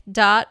fanfic.biz.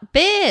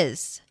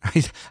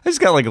 I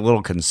just got like a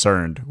little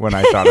concerned when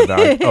I thought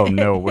about, oh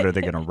no, what are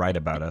they going to write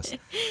about us?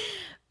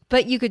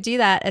 But you could do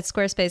that at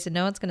Squarespace and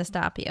no one's going to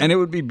stop you. And it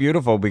would be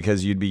beautiful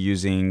because you'd be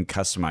using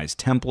customized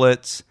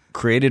templates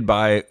created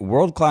by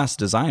world-class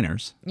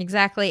designers.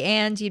 Exactly.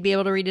 And you'd be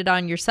able to read it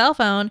on your cell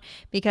phone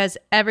because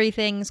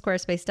everything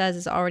Squarespace does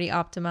is already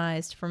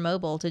optimized for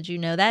mobile. Did you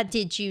know that?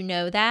 Did you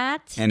know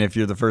that? And if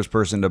you're the first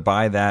person to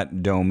buy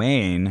that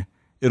domain,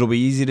 it'll be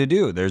easy to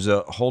do. There's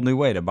a whole new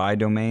way to buy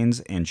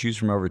domains and choose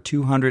from over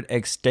 200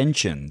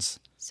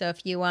 extensions. So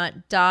if you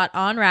want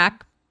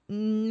 .onrack,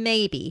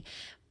 maybe.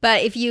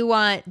 But if you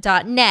want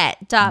 .net,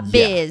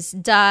 .biz,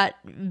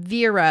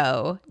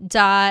 .vero,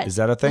 Is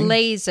that a thing?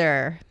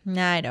 .laser,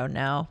 I don't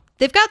know.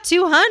 They've got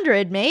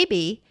 200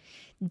 maybe.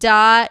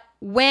 .whammo,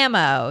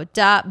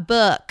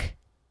 .book,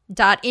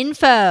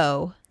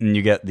 .info. And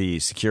you get the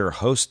secure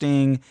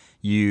hosting.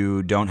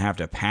 You don't have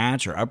to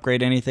patch or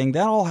upgrade anything.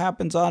 That all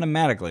happens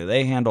automatically.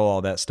 They handle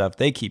all that stuff.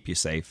 They keep you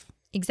safe.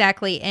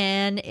 Exactly.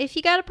 And if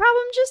you got a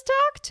problem, just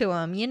talk to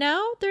them. You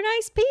know, they're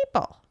nice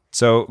people.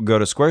 So go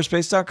to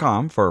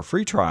squarespace.com for a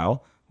free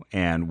trial,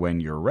 and when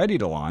you're ready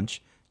to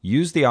launch,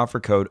 use the offer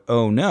code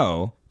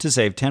OHNO to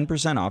save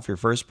 10% off your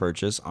first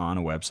purchase on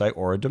a website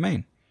or a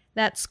domain.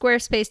 That's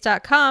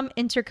squarespace.com,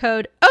 enter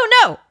code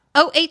OHNO,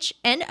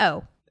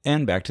 OHNO.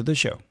 And back to the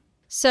show.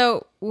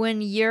 So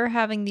when you're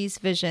having these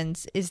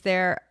visions, is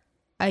there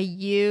a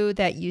you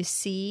that you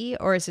see,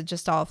 or is it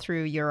just all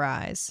through your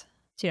eyes?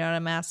 Do you know what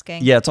I'm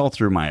asking? Yeah, it's all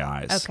through my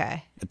eyes.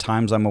 Okay. At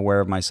times I'm aware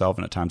of myself,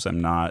 and at times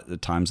I'm not.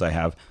 At times I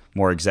have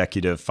more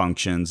executive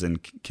functions and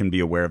can be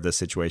aware of the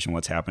situation,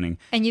 what's happening.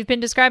 And you've been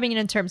describing it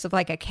in terms of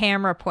like a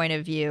camera point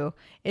of view.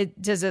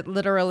 Does it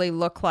literally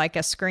look like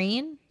a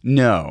screen?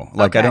 No,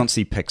 like Okay. I don't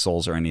see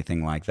pixels or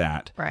anything like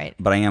that. Right.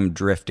 But I am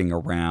drifting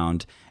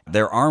around.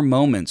 There are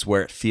moments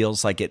where it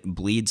feels like it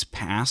bleeds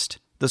past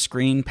the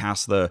screen,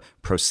 past the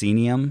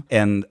proscenium,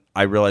 and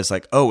I realized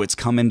like, oh, it's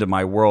come into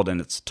my world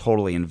and it's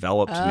totally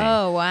enveloped me.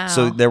 Oh, wow.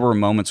 So there were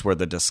moments where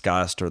the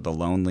disgust or the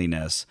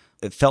loneliness,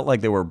 it felt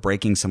like they were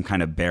breaking some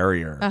kind of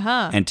barrier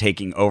and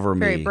taking over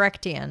Very me.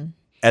 Brechtian.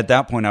 At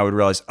that point, I would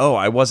realize, oh,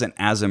 I wasn't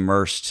as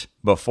immersed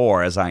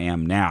before as I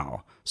am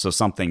now. So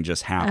something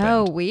just happened.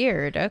 Oh,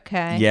 weird.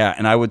 Okay. Yeah,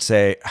 and I would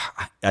say,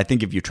 I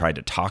think if you tried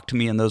to talk to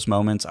me in those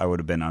moments, I would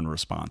have been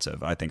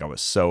unresponsive. I think I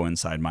was so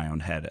inside my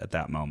own head at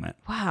that moment.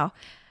 Wow.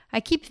 I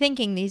keep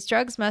thinking these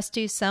drugs must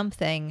do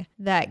something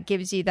that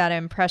gives you that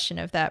impression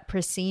of that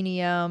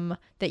proscenium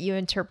that you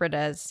interpret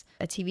as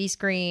a TV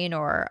screen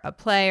or a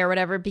play or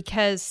whatever,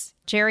 because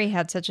Jerry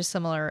had such a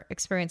similar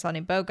experience on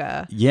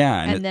Iboga.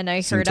 Yeah. And then I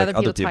it heard seems other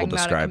like people talking about a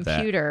describe that.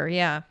 computer.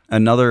 Yeah.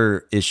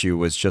 Another issue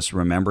was just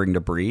remembering to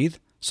breathe.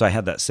 So I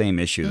had that same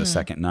issue the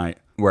second night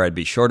where I'd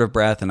be short of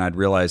breath and I'd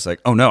realize like,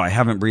 oh no, I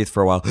haven't breathed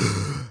for a while.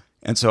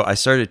 And so I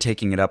started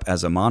taking it up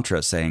as a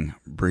mantra saying,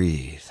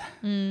 breathe,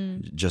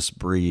 just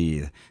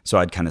breathe. So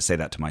I'd kind of say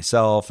that to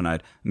myself,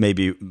 and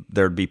maybe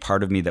there'd be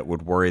part of me that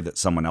would worry that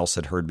someone else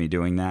had heard me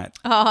doing that,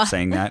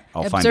 saying that.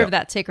 I'll find out. Observe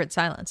that sacred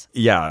silence.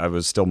 Yeah, I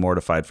was still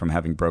mortified from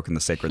having broken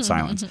the sacred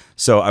silence.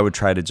 So I would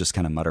try to just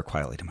kind of mutter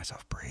quietly to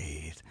myself,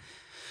 breathe,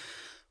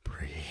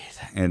 breathe.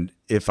 And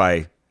if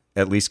I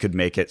at least could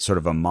make it sort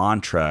of a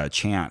mantra, a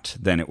chant,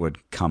 then it would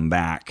come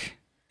back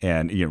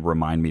and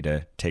remind me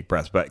to take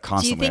breaths. But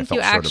constantly, Do you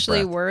think I felt you short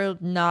actually of breath. were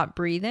not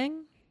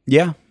breathing?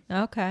 Yeah.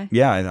 Okay.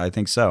 Yeah, I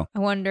think so. I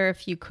wonder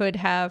if you could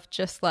have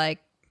just like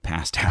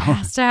Passed out.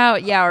 passed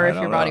out. Yeah, or I if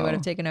your don't body know. would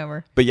have taken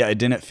over. But yeah, it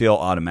didn't feel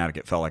automatic.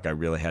 It felt like I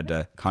really had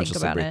to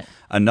consciously about breathe. it.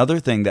 Another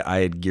thing that I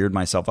had geared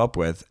myself up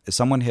with is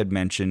someone had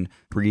mentioned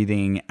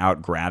breathing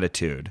out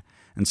gratitude.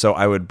 And so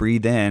I would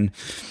breathe in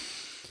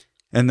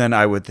and then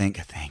I would think,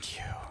 thank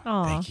you.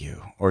 Aw. Thank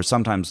you. Or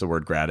sometimes the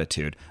word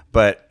gratitude.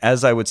 But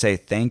as I would say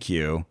thank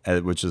you,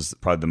 which is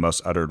probably the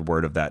most uttered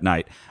word of that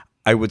night,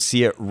 I would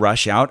see it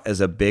rush out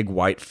as a big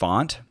white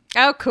font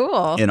Oh,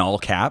 cool. in all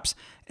caps.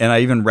 And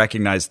I even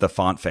recognized the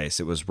font face.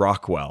 It was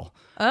Rockwell.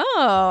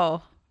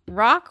 Oh,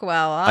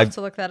 Rockwell. I'll have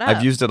to look that up.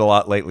 I've used it a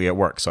lot lately at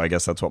work. So I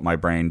guess that's what my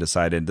brain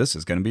decided. This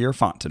is going to be your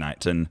font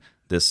tonight. And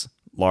this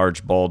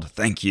large, bold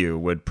thank you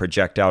would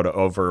project out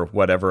over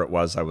whatever it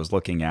was I was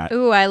looking at.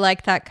 Ooh, I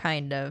like that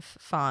kind of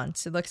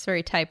font. It looks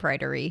very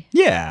typewriter-y.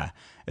 Yeah.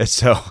 And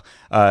so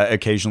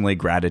occasionally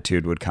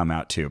gratitude would come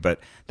out too. But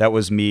that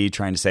was me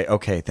trying to say,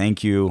 okay,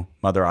 thank you,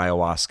 Mother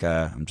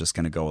Ayahuasca. I'm just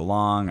going to go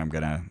along. I'm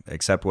going to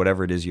accept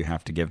whatever it is you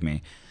have to give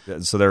me.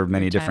 So there are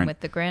many Time different with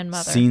the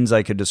grandmother. scenes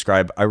I could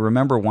describe. I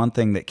remember one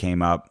thing that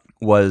came up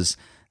was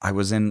I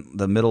was in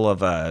the middle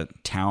of a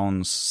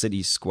town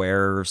city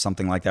square or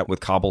something like that with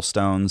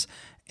cobblestones.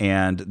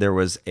 And there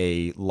was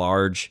a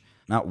large,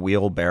 not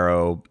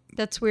wheelbarrow.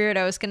 That's weird.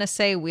 I was going to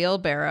say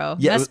wheelbarrow.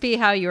 Yeah, Must be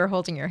how you were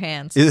holding your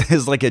hands. It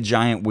is like a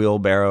giant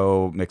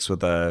wheelbarrow mixed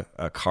with a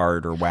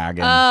cart or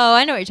wagon. Oh,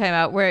 I know what you're talking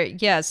about. Where,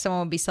 yeah, someone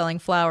would be selling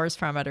flowers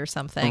from it or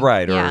something.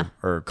 Right, Yeah.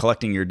 or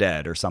collecting your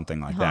dead or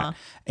something like that.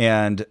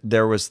 And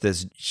there was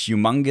this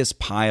humongous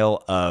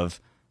pile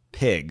of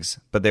pigs,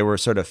 but they were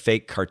sort of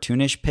fake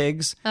cartoonish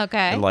pigs.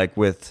 Okay. Like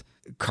with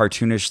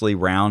cartoonishly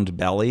round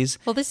bellies.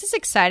 Well, this is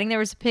exciting. There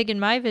was a pig in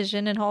my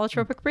vision in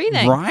holotropic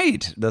breathing.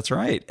 Right, that's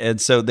right. And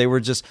so they were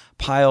just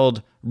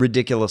piled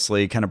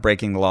ridiculously, kind of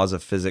breaking the laws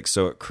of physics.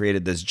 So it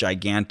created this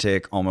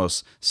gigantic,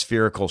 almost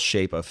spherical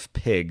shape of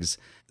pigs.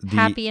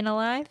 Happy and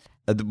alive?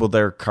 Well,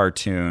 they're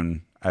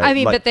cartoon. I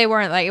mean, but they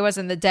weren't like, it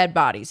wasn't the dead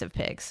bodies of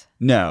pigs.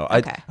 No,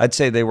 Okay. I'd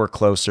say they were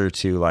closer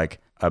to like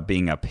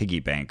being a piggy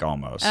bank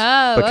almost.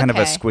 Oh, but kind of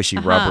a okay.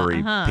 squishy,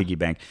 rubbery piggy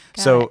bank.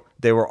 So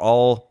they were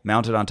all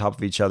mounted on top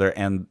of each other.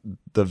 And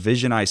the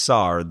vision I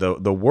saw, or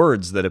the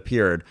words that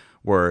appeared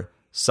were,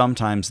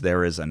 sometimes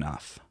there is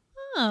enough.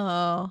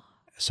 Oh.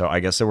 So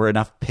I guess there were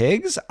enough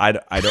pigs? I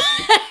don't...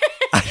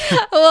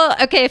 Well,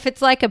 okay, if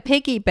it's like a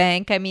piggy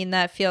bank, I mean,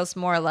 that feels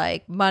more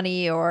like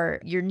money or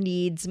your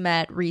needs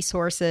met,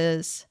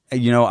 resources.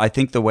 You know, I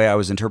think the way I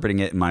was interpreting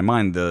it in my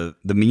mind, the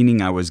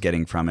meaning I was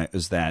getting from it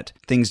is that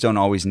things don't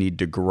always need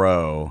to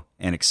grow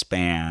and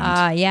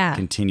expand, yeah.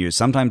 continue.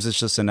 Sometimes it's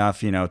just enough,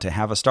 to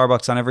have a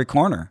Starbucks on every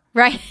corner.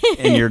 Right.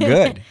 And you're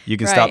good. You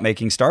can stop Right.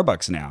 making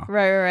Starbucks now.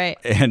 Right.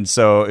 And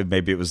so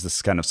maybe it was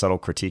this kind of subtle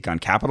critique on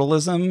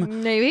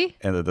capitalism Maybe.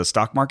 and the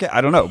stock market.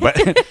 I don't know. But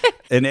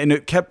and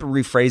it kept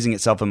rephrasing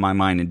itself in my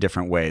mind in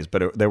different ways.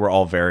 But they were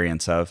all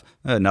variants of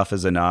enough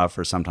is enough,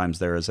 or sometimes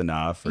there is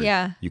enough, or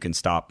Yeah. you can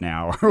stop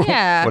now, or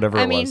Yeah. whatever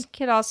I it mean, was.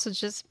 could also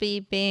just be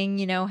being,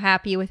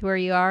 happy with where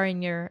you are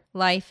in your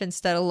life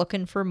instead of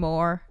looking for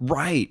more.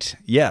 Right.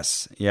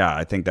 Yes. Yeah.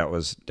 I think that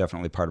was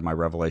definitely part of my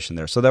revelation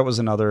there. So that was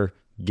another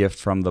gift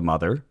from the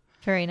mother.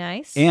 Very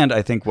nice. And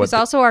I think Who's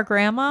also our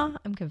grandma?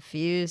 I'm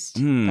confused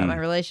about my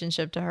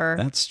relationship to her.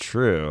 that's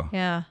true.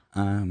 Yeah.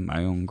 I'm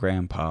my own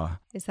grandpa.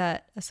 Is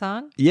that a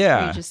song? Or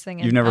Yeah. you just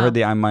singing? You've never Oh. heard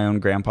the I'm my own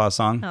grandpa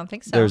song? I don't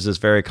think so. There's this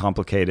very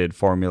complicated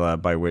formula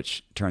by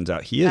which turns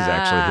out he is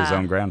actually his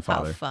own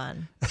grandfather. How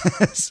fun.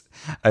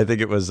 I think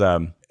it was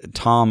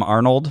Tom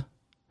Arnold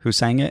who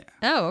sang it.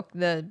 Oh,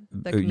 the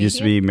Who used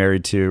to be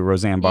married to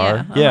Roseanne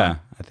Barr. Yeah, Yeah,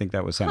 I think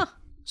that was him.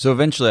 So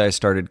eventually I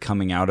started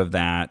coming out of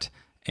that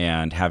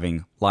and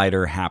having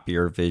lighter,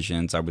 happier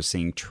visions. I was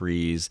seeing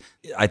trees.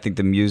 I think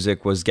the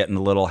music was getting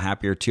a little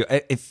happier too.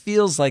 It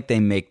feels like they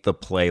make the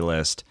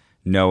playlist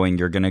knowing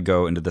you're going to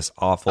go into this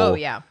awful Oh,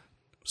 yeah.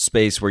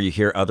 space where you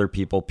hear other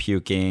people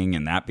puking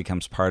and that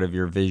becomes part of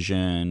your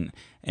vision.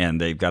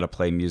 And they've got to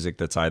play music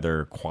that's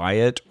either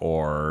quiet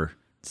or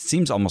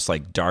seems almost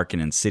like dark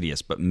and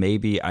insidious, but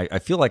maybe I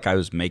feel like I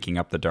was making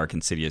up the dark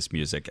insidious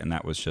music and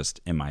that was just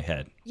in my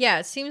head. Yeah,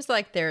 it seems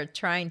like they're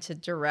trying to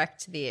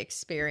direct the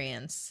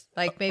experience.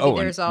 Like maybe Oh,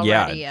 there's and-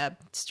 yeah. already a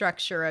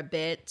structure a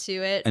bit to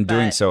it. And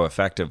doing but- so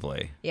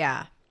effectively.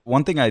 Yeah.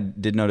 One thing I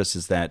did notice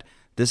is that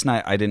this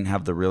night I didn't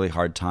have the really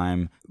hard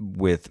time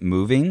with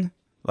moving.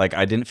 Like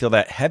I didn't feel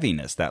that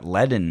heaviness, that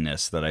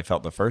leadenness that I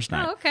felt the first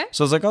night. Oh, okay.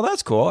 So I was like, oh,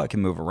 that's cool. I can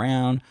move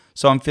around.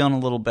 So I'm feeling a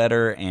little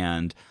better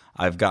and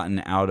I've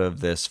gotten out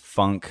of this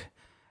funk.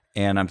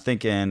 And I'm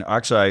thinking,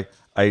 actually,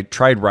 I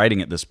tried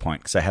writing at this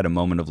point because I had a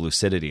moment of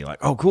lucidity. Like,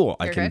 oh, cool.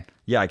 I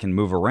can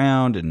move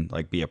around and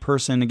like be a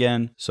person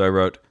again. So I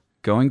wrote,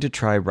 going to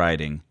try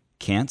writing.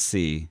 Can't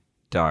see.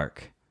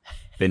 Dark.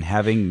 Been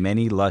having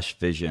many lush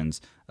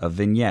visions of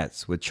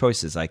vignettes with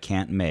choices I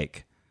can't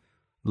make.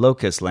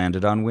 Locust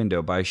landed on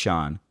window by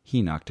Sean.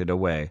 He knocked it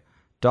away.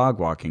 Dog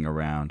walking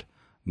around.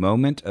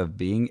 Moment of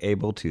being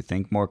able to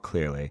think more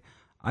clearly.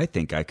 I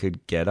think I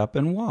could get up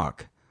and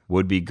walk.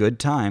 Would be good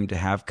time to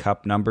have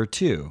cup number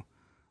 2.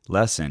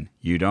 lesson.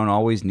 You don't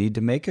always need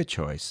to make a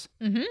choice.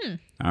 Mm-hmm.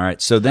 All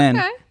right. So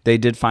then they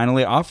did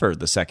finally offer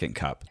the second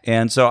cup.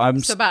 And so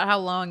So about how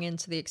long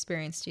into the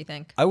experience do you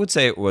think? I would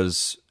say it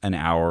was an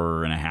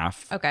hour and a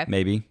half. Okay.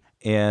 Maybe.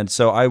 And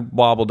so I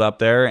wobbled up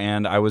there,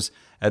 and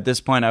at this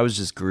point, I was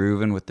just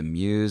grooving with the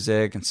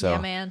music. And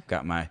so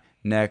got my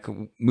neck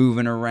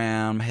moving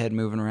around, my head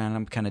moving around.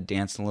 I'm kind of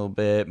dancing a little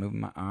bit, moving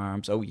my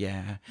arms. Oh,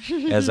 yeah.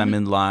 As I'm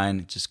in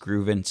line, just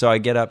grooving. So I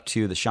get up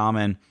to the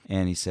shaman,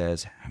 and he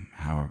says,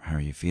 how are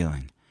you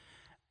feeling?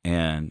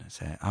 And I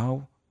say,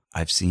 oh,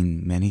 I've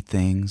seen many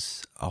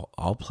things,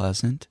 all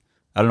pleasant.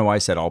 I don't know why I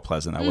said all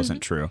pleasant. That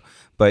wasn't true.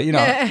 But,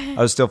 I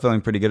was still feeling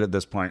pretty good at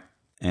this point.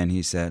 And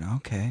he said,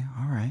 okay,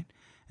 all right.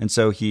 And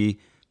so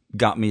he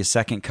got me a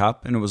second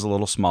cup, and it was a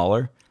little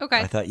smaller. Okay.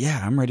 I thought,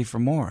 yeah, I'm ready for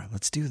more.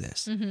 Let's do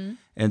this. Mm-hmm.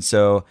 And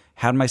so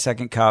had my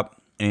second cup,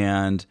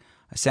 and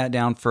I sat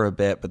down for a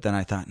bit, but then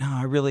I thought, no,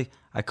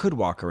 I could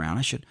walk around.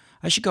 I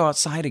should go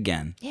outside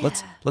again. Yeah.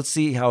 Let's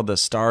see how the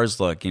stars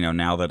look,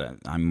 now that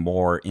I'm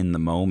more in the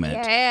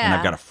moment and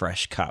I've got a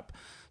fresh cup.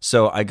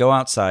 So I go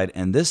outside,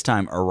 and this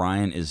time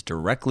Orion is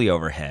directly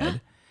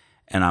overhead.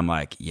 And I'm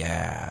like,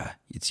 yeah,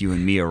 it's you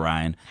and me,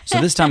 Orion. So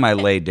this time I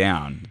laid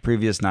down. The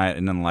previous night, I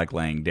didn't like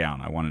laying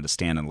down. I wanted to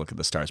stand and look at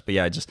the stars. But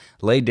yeah, I just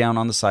laid down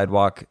on the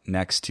sidewalk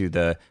next to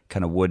the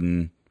kind of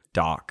wooden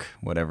dock,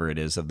 whatever it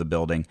is, of the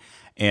building,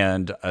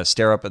 and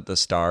stare up at the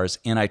stars.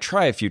 And I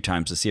try a few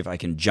times to see if I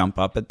can jump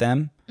up at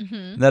them.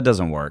 Mm-hmm. That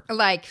doesn't work.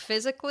 Like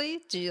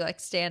physically? Do you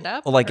stand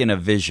up? Well, like in a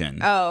vision.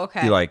 Oh,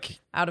 okay. You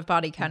out of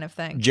body kind of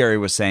thing. Jerry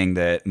was saying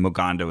that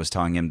Muganda was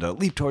telling him to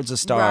leap towards the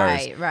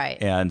stars. Right.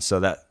 And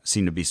so that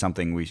seemed to be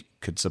something we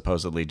could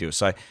supposedly do.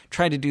 So I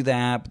tried to do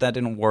that, but that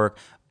didn't work.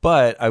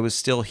 But I was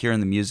still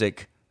hearing the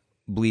music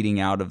bleeding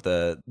out of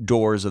the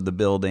doors of the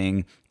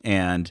building,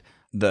 and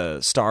the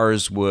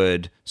stars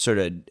would sort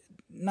of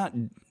not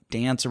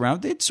dance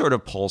around. They'd sort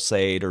of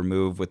pulsate or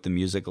move with the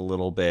music a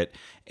little bit,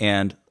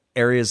 and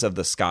areas of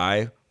the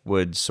sky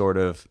would sort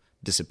of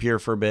disappear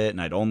for a bit, and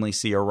I'd only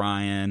see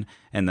Orion,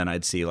 and then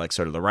I'd see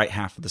sort of the right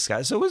half of the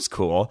sky. So it was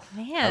cool.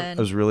 Man. I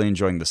was really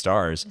enjoying the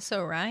stars. This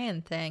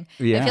Orion thing.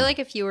 Yeah. I feel like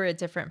if you were a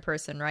different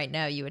person right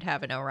now, you would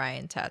have an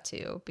Orion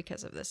tattoo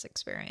because of this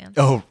experience.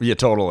 Oh, yeah,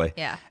 totally.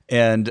 Yeah.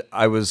 And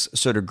I was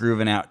sort of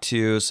grooving out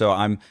too.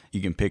 So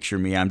you can picture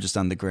me, I'm just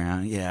on the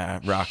ground,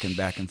 rocking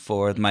back and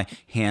forth. My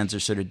hands are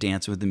sort of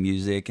dancing with the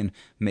music and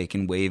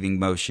making waving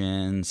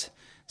motions.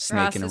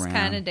 Snaking Ross is around.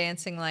 kind of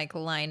dancing like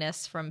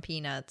Linus from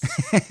Peanuts.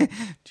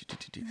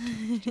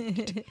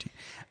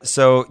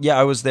 So, yeah,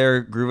 I was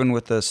there grooving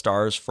with the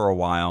stars for a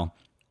while.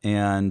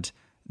 And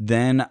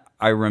then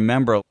I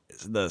remember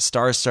the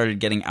stars started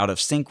getting out of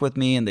sync with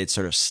me, and they'd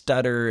sort of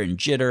stutter and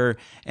jitter,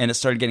 and it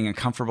started getting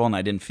uncomfortable, and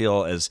I didn't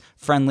feel as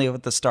friendly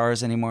with the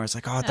stars anymore. It's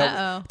like, I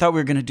thought we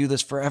were going to do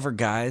this forever,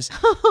 guys.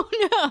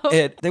 Oh,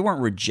 no. They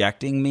weren't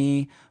rejecting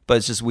me, but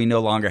it's just we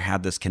no longer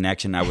had this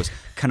connection. I was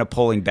kind of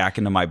pulling back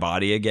into my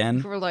body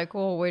again. We're like,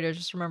 oh, wait, I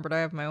just remembered I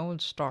have my own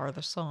star,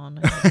 the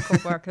sun. I have to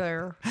go back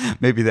there.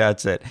 Maybe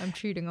that's it. I'm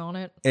cheating on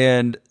it.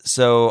 And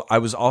so I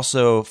was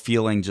also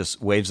feeling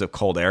just waves of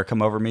cold air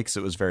come over me because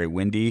it was very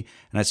windy.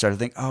 And I started to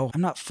think,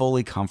 I'm not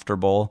fully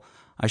comfortable.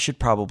 I should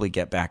probably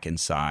get back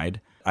inside.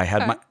 I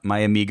had my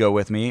Amigo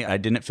with me. I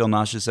didn't feel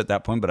nauseous at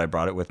that point, but I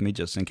brought it with me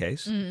just in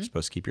case. Mm-hmm. You're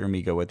supposed to keep your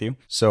Amigo with you.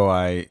 So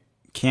I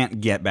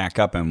can't get back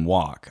up and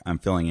walk. I'm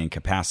feeling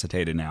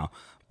incapacitated now.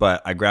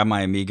 But I grab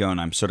my Amigo and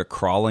I'm sort of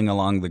crawling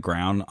along the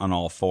ground on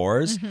all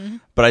fours. Mm-hmm.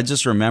 But I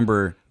just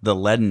remember the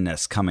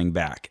leadenness coming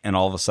back. And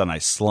all of a sudden I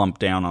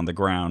slumped down on the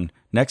ground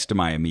next to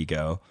my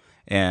Amigo.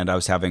 And I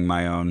was having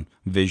my own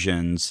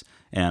visions.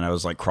 And I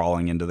was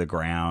crawling into the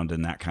ground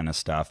and that kind of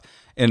stuff.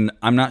 And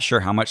I'm not sure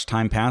how much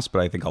time passed,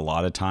 but I think a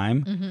lot of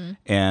time. Mm-hmm.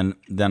 And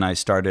then I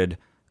started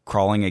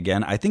crawling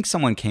again. I think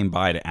someone came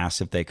by to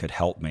ask if they could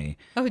help me.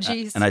 Oh,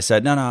 geez. And I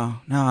said, no,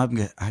 I'm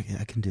good. I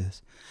can do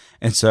this.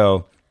 And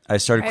so I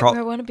started crawling.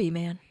 Where I want to be,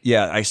 man.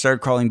 Yeah, I started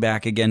crawling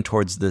back again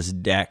towards this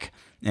deck,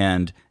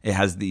 and it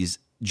has these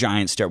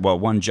giant step. Well,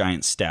 one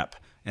giant step,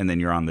 and then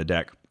you're on the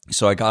deck.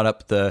 So I got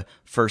up the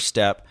first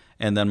step,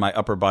 and then my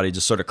upper body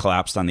just sort of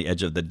collapsed on the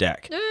edge of the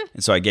deck.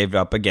 And so I gave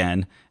up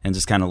again and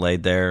just kind of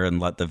laid there and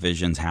let the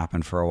visions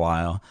happen for a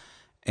while.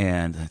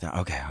 And I thought,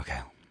 okay,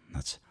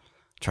 let's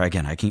try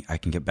again. I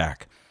can get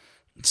back.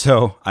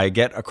 So I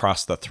get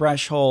across the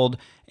threshold,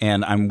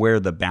 and I'm where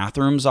the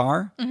bathrooms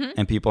are,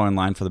 and people are in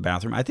line for the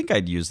bathroom. I think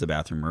I'd used the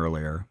bathroom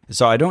earlier.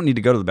 So I don't need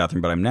to go to the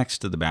bathroom, but I'm next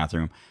to the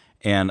bathroom,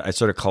 and I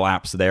sort of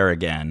collapsed there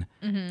again.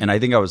 Mm-hmm. And I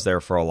think I was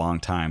there for a long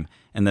time.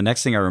 And the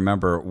next thing I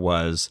remember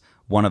was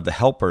one of the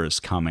helpers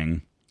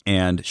coming,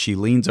 and she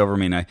leans over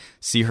me, and I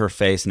see her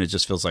face, and it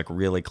just feels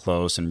really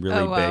close and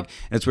really big. And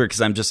it's weird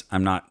because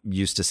I'm not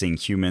used to seeing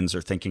humans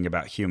or thinking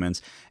about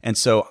humans. And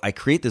so I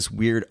create this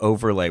weird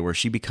overlay where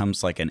she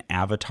becomes an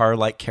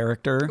Avatar-like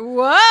character.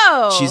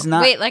 Whoa! She's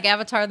not... Wait, like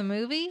Avatar the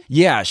movie?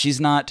 Yeah, she's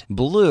not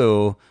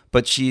blue,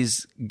 but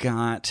she's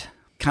got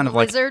kind of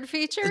lizard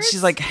features?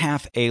 She's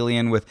half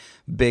alien with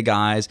big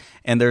eyes.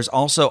 And there's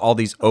also all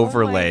these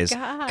overlays. Oh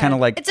my God. Kind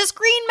of It's a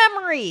screen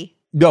memory!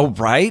 No,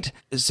 right?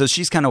 So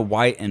she's kind of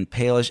white and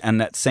palish.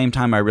 And at the same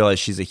time, I realize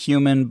she's a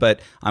human, but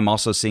I'm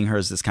also seeing her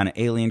as this kind of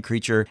alien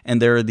creature. And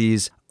there are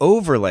these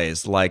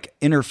overlays, like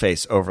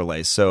interface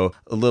overlays. So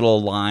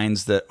little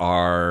lines that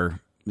are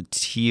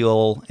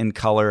teal in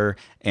color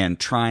and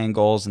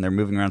triangles, and they're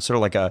moving around sort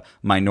of like a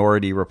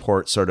Minority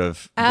Report sort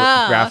of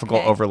graphical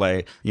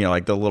overlay. You know,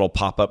 like the little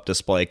pop-up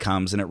display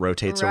comes and it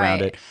rotates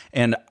around it.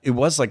 And it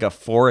was like a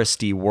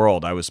foresty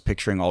world. I was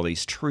picturing all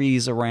these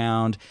trees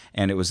around,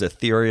 and it was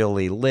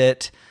ethereally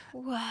lit.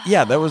 Wow.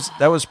 Yeah, that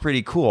was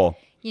pretty cool.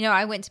 You know,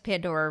 I went to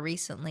Pandora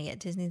recently at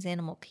Disney's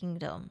Animal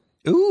Kingdom.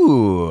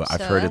 Ooh,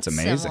 I've heard it's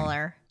amazing.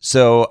 Similar.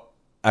 So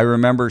I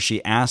remember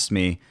she asked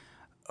me,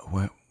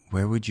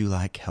 where would you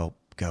like help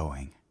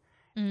going?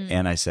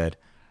 And I said,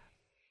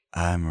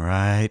 I'm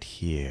right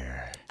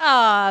here.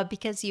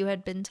 Because you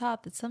had been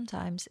taught that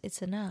sometimes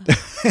it's enough.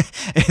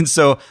 And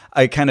so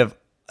I kind of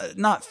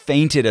not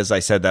fainted as I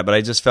said that, but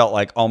I just felt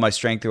like all my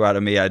strength threw out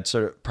of me. I'd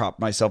sort of propped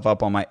myself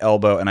up on my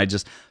elbow, and I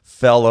just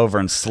fell over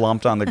and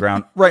slumped on the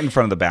ground right in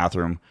front of the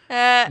bathroom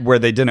where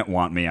they didn't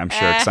want me, I'm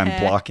sure, because I'm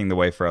blocking the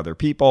way for other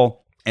people.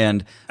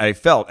 And I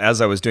felt as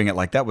I was doing it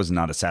like that was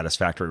not a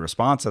satisfactory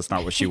response. That's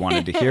not what she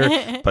wanted to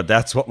hear, but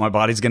that's what my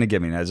body's going to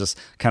give me. And I just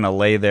kind of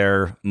lay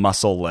there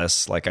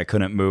muscleless, like I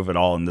couldn't move at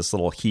all in this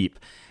little heap.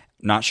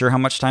 Not sure how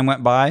much time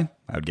went by.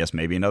 I would guess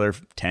maybe another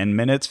 10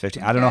 minutes,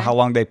 15. I don't know how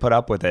long they put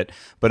up with it,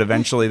 but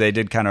eventually they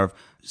did kind of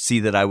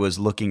see that I was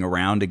looking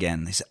around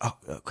again. They said, oh,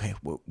 okay,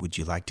 would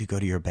you like to go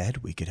to your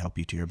bed? We could help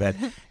you to your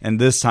bed. And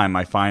this time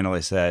I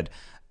finally said,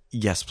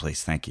 yes,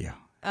 please. Thank you.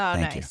 Oh,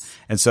 Thank nice.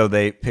 you. And so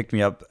they picked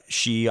me up,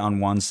 she on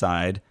one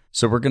side.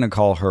 So we're going to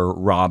call her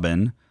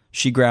Robin.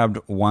 She grabbed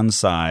one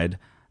side.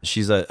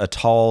 She's a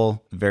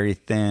tall, very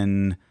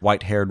thin,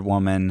 white-haired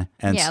woman.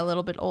 And a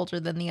little bit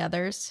older than the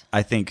others.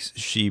 I think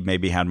she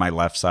maybe had my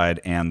left side,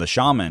 and the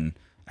shaman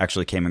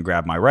actually came and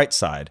grabbed my right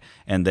side.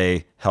 And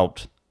they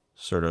helped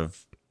sort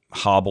of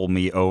hobble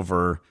me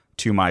over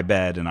to my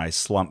bed, and I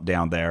slumped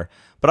down there.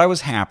 But I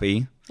was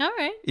happy. All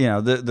right. You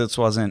know, this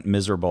wasn't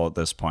miserable at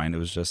this point. It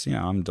was just, you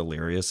know, I'm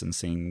delirious and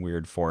seeing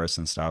weird forests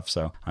and stuff.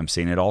 So I'm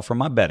seeing it all from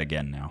my bed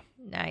again now.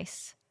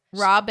 Nice.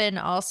 Robin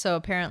also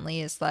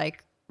apparently is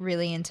like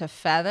really into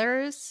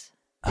feathers.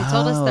 They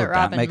told us that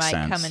Robin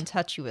might come and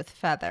touch you with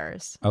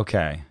feathers.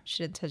 Okay.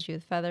 She didn't touch you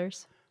with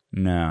feathers?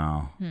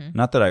 No.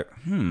 Not that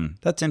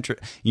that's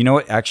interesting. You know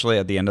what? Actually,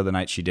 at the end of the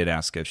night, she did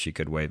ask if she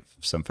could wave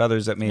some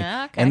feathers at me.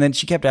 Okay. And then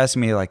she kept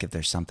asking me, like, if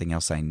there's something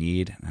else I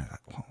need. And I thought,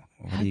 well,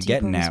 what are you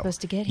getting at?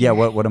 Supposed to get yeah,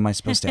 here? what am I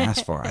supposed to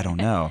ask for? I don't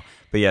know.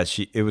 But yeah,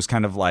 it was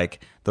kind of like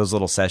those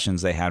little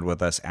sessions they had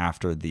with us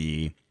after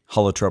the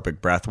holotropic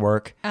breath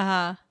work.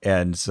 Uh-huh.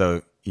 And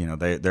so, you know,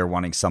 they're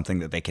wanting something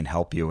that they can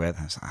help you with.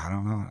 I was like, I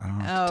don't know what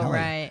to tell you.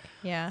 Right.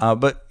 Yeah.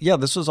 But yeah,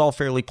 this was all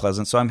fairly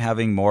pleasant. So I'm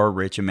having more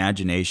rich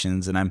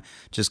imaginations, and I'm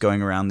just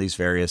going around these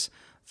various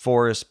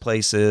forest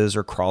places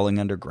or crawling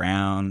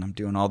underground. I'm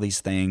doing all these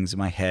things in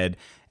my head,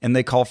 and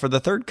they call for the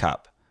third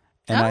cup.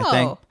 And I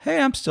think, hey,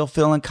 I'm still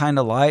feeling kind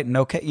of light and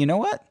okay. You know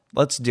what?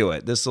 Let's do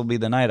it. This will be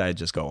the night I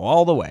just go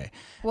all the way.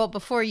 Well,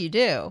 before you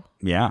do,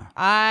 yeah,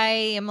 I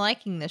am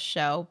liking this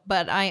show,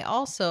 but I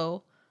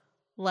also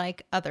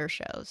like other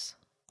shows.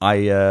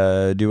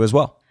 I do as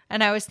well.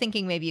 And I was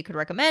thinking maybe you could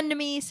recommend to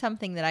me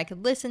something that I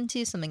could listen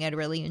to, something I'd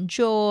really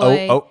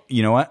enjoy. Oh,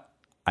 you know what?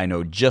 I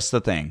know just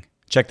the thing.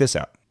 Check this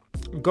out.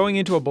 Going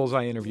into a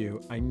Bullseye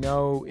interview, I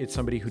know it's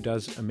somebody who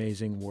does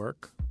amazing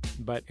work,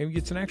 but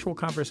it's an actual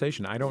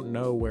conversation. I don't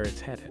know where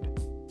it's headed.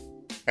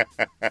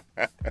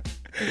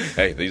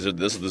 Hey,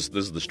 this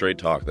is the straight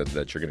talk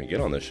that you're going to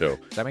get on this show.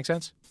 Does that make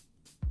sense?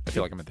 I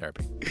feel like I'm in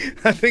therapy.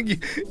 I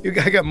think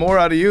I got more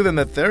out of you than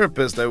the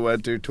therapist I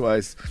went to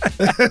twice.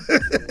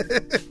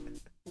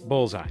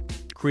 Bullseye.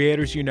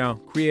 Creators you know,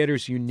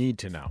 creators you need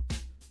to know.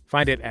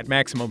 Find it at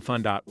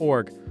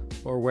MaximumFun.org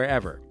or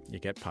wherever you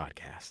get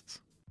podcasts.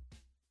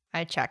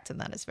 I checked, and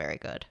that is very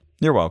good.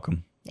 You're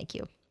welcome. Thank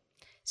you.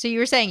 So you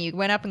were saying you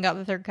went up and got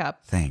the third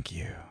cup. Thank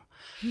you.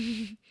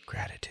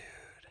 Gratitude.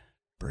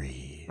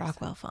 Breathe.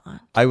 Rockwell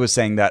font. I was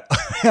saying that.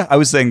 I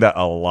was saying that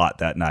a lot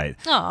that night.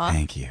 Aw.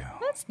 Thank you.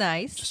 That's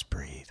nice. Just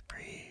breathe.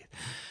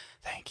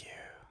 Thank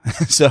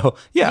you. So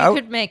yeah, you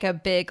could make a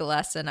big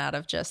lesson out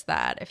of just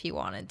that if you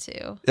wanted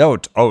to.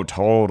 Oh,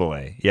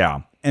 totally.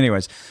 Yeah.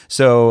 Anyways,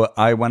 so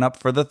I went up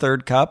for the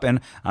third cup,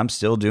 and I'm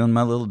still doing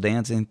my little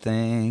dancing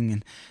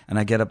thing, and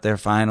I get up there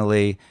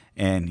finally,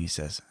 and he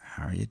says,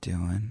 "How are you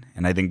doing?"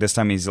 And I think this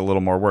time he's a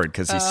little more worried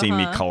because he's seen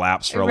me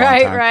collapse for a long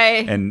time.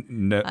 Right.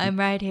 And I'm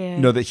right here.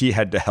 Know that he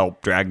had to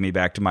help drag me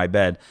back to my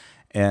bed.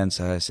 And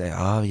so I say,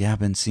 "Oh yeah, I've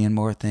been seeing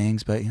more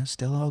things, but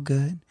still all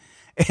good."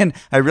 And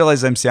I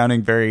realize I'm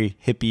sounding very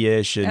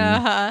hippie-ish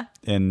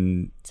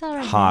and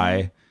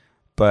high.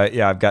 But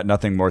yeah, I've got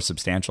nothing more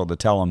substantial to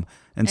tell him.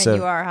 And so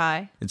you are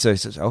high. And so he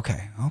says,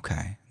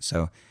 okay.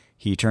 So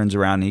he turns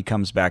around and he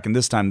comes back. And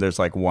this time there's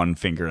like one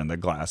finger in the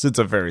glass. It's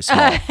a very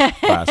small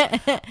glass.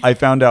 I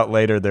found out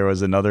later there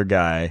was another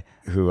guy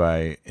who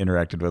I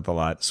interacted with a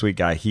lot, sweet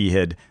guy. He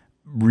had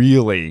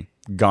really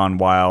gone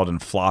wild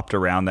and flopped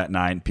around that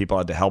night. And people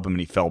had to help him, and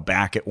he fell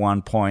back at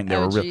one point. They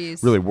were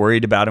really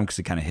worried about him because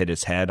he kind of hit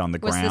his head on the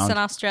ground. Was this an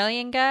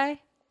Australian guy?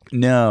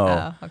 No.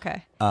 Oh,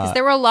 okay. Because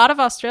there were a lot of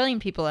Australian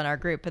people in our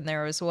group, and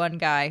there was one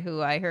guy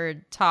who I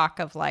heard talk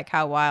of like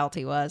how wild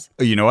he was.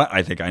 You know what?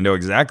 I think I know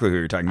exactly who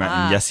you're talking about.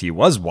 And yes, he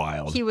was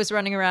wild. He was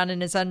running around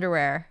in his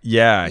underwear.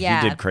 Yeah,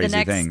 he did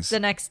crazy things.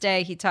 The next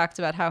day, he talked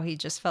about how he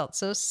just felt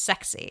so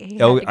sexy. He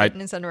had to get in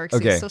his underwear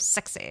because he was so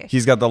sexy.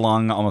 He's got the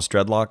long, almost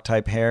dreadlock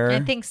type hair. I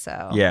think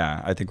so.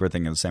 Yeah, I think we're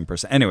thinking of the same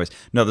person. Anyways,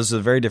 no, this is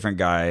a very different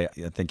guy.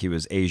 I think he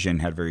was Asian,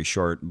 had very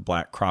short,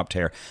 black cropped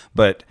hair.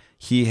 But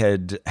he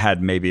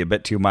had maybe a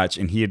bit too much,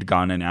 and he had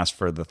gone and asked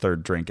for the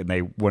third drink, and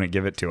they wouldn't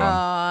give it to him.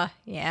 Yeah.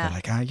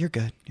 They're like, you're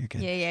good.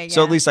 Yeah.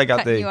 So at least I got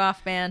Cutting you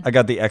off, man. I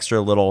got the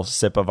extra little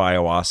sip of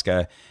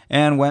ayahuasca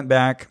and went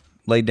back,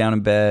 laid down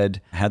in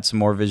bed, had some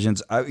more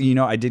visions.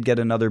 I did get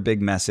another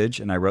big message,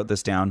 and I wrote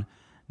this down.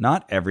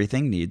 Not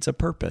everything needs a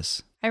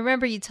purpose. I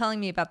remember you telling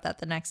me about that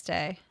the next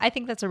day. I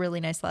think that's a really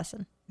nice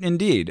lesson.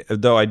 Indeed.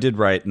 Though I did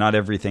write, not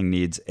everything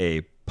needs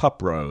a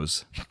pup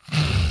rose.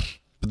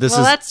 But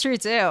that's true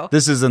too.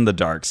 This is in the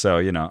dark, so,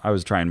 I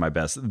was trying my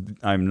best.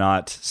 I'm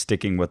not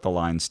sticking with the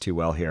lines too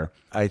well here.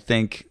 I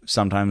think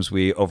sometimes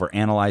we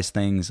overanalyze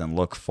things and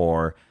look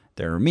for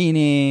their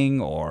meaning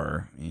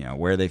or,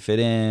 where they fit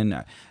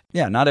in.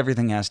 Yeah, not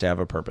everything has to have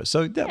a purpose.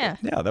 So,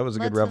 that was a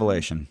good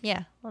revelation.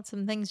 Let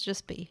some things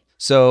just be.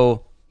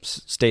 So,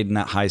 stayed in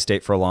that high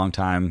state for a long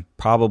time,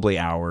 probably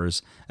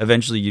hours.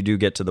 Eventually, you do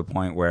get to the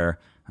point where,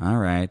 all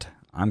right,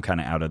 I'm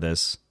kind of out of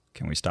this.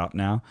 Can we stop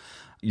now?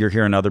 You're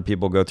hearing other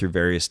people go through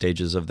various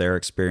stages of their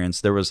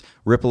experience. There was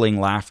rippling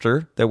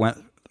laughter that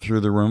went through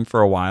the room for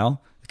a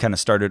while. It kind of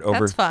started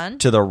over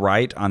to the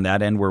right on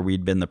that end where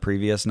we'd been the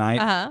previous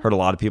night. Heard a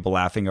lot of people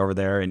laughing over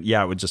there. And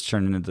it would just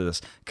turn into this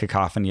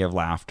cacophony of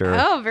laughter.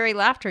 Oh, very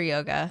laughter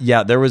yoga.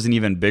 Yeah, there was an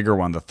even bigger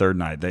one the third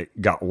night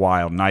that got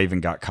wild. And I even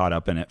got caught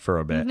up in it for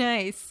a bit.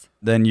 Nice.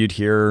 Then you'd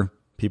hear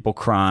people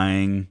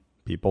crying,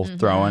 people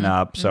throwing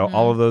up. So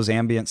all of those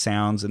ambient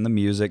sounds and the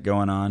music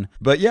going on.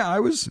 But yeah, I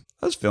was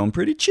feeling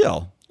pretty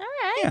chill. All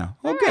right. Yeah,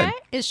 all good.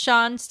 Right. Is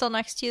Sean still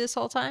next to you this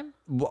whole time?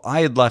 Well,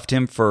 I had left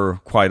him for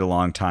quite a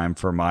long time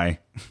for my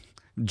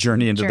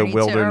journey into the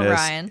wilderness.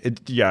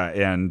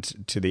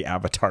 And to the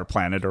Avatar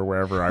planet or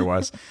wherever I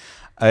was.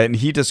 And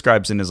he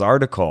describes in his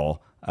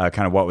article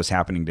kind of what was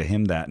happening to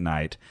him that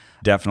night.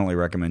 Definitely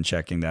recommend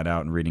checking that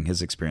out and reading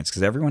his experience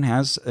because everyone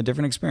has a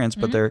different experience,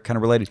 but they're kind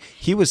of related.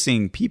 He was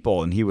seeing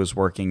people and he was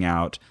working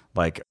out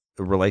like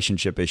a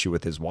relationship issue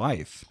with his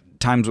wife.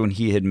 Times when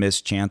he had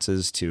missed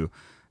chances to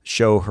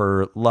show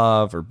her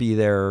love or be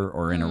there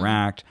or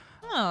interact.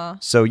 Oh.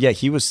 So yeah,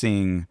 he was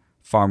seeing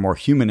far more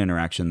human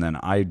interaction than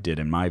I did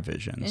in my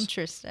visions.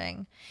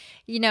 Interesting.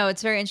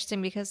 It's very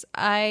interesting because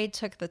I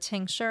took the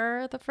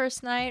tincture the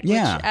first night, which,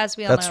 as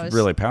we all know, is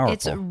really powerful.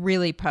 It's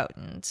really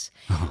potent.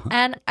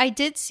 And I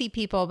did see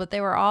people, but they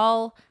were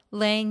all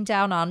laying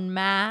down on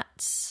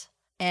mats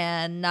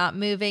and not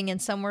moving, and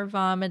some were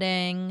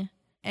vomiting,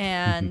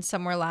 and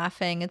some were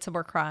laughing, and some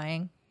were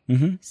crying.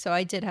 So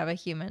I did have a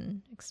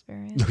human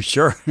experience.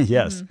 Sure,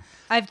 yes.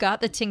 I've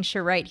got the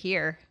tincture right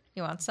here.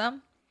 You want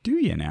some? Do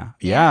you now?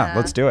 Yeah,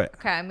 let's do it.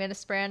 Okay, I'm going to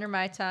spray under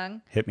my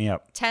tongue. Hit me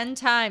up. 10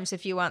 times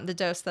if you want the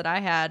dose that I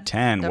had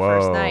 10, the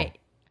first night.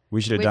 We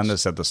should have done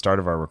this at the start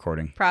of our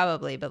recording.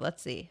 Probably, but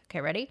let's see.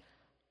 Okay, ready?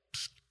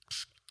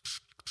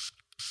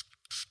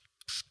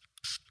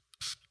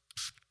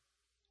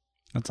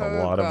 That's a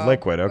lot of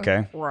liquid.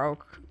 Okay. Gross.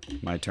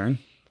 My turn?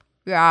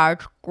 Yeah,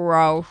 it's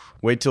gross.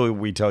 Wait till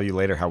we tell you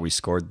later how we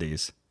scored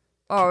these.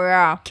 Oh,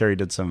 yeah. Carrie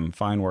did some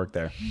fine work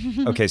there.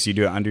 Okay, so you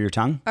do it under your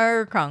tongue? Under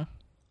your tongue.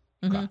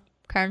 Okay.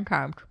 10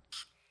 times.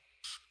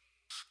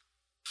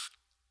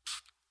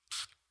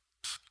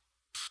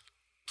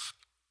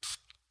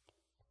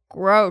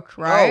 Gross,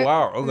 right? Oh,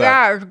 wow. Okay.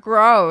 Yeah, it's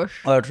gross.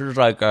 Oh, it's just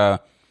like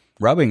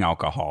rubbing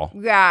alcohol.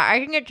 Yeah, I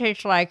think it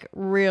tastes like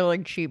really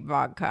cheap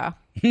vodka.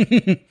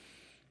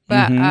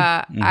 But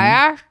I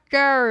asked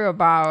Jerry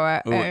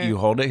about it. You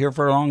hold it here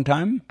for a long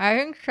time? I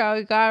think so.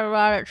 You gotta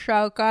let it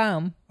soak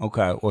in.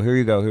 Okay, well, here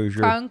you go. Here's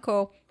your...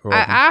 Uncle. I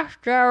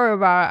asked Jerry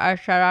about it. I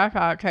said, I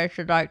thought it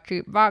tasted like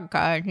cheap vodka.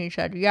 And he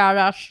said, yeah,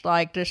 that's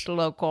like this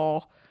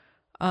local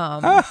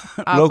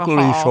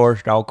locally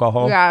sourced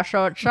alcohol. Yeah,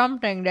 so it's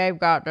something they've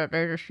got that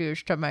they just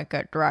use to make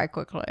it dry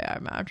quickly, I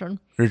imagine.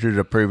 This is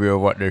a preview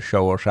of what this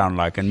show will sound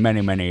like in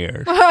many, many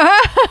years.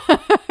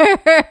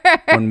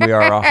 When we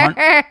are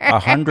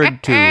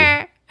 102.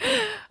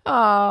 Oh,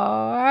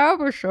 I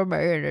was so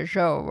making the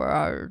show for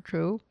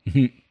 102.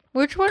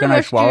 Which one Can of I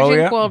us do you swallow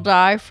think yet? will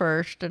die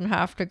first and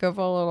have to give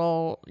a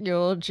little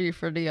eulogy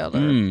for the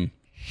other?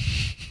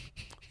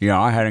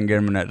 I hadn't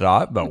given it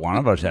thought, but one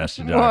of us has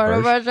to die One first.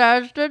 of us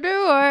has to do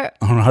it.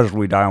 Unless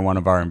we die on one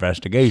of our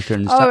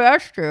investigations. Oh,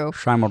 that's true.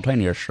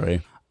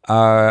 Simultaneously.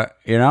 I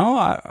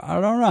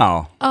don't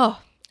know. Oh,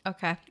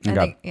 okay. I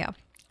think,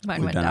 mine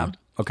We've went done down. it.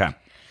 Okay.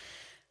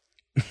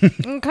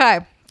 Okay,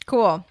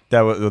 cool.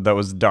 That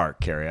was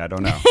dark, Carrie. I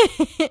don't know.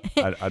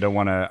 I don't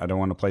want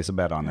to place a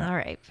bet on that. All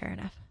right, fair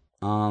enough.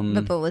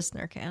 But the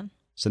listener can.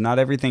 So not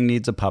everything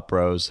needs a pup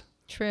rose.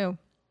 True.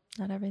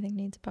 Not everything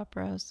needs a pup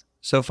rose.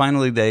 So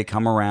finally they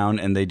come around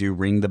and they do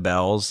ring the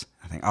bells.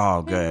 I think,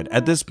 oh, good.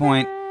 At this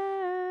point,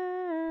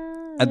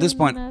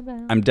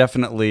 I'm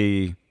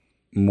definitely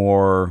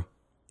more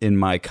in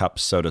my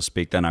cups, so to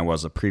speak, than I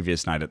was the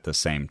previous night at the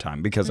same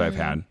time because I've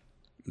had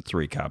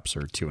 3 cups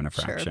or 2 and a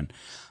fraction. Sure.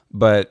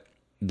 But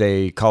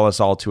they call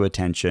us all to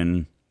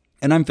attention,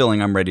 and I'm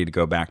feeling I'm ready to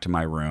go back to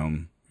my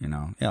room.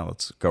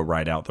 Let's go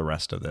ride out the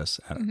rest of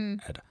this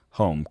at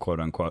home, quote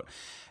unquote.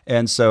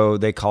 And so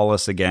they call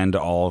us again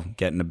to all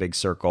get in a big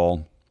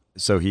circle.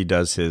 So he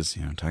does his,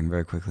 talking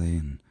very quickly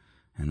and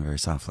very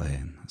softly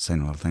and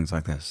saying little things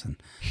like this. And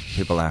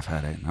people laugh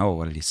at it. And, oh,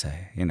 what did he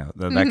say?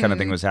 That kind of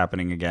thing was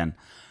happening again.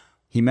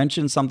 He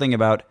mentioned something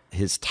about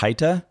his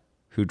Taita,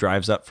 who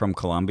drives up from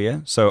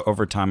Colombia. So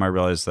over time, I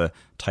realized the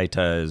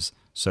Taita is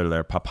sort of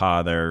their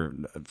papa, their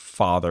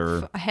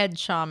father. A head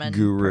shaman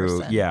guru.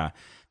 Person. Yeah.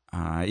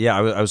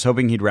 I was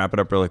hoping he'd wrap it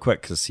up really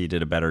quick because he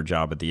did a better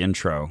job at the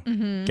intro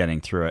getting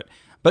through it.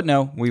 But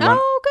no, we went.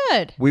 Oh,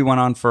 good. We went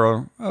on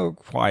for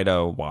quite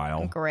a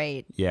while.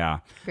 Great. Yeah.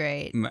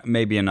 Great.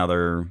 Maybe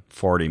another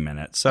 40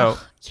 minutes. So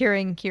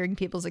hearing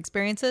people's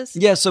experiences.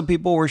 Yeah. So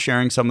people were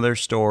sharing some of their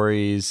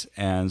stories,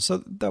 and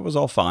so that was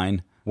all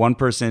fine. One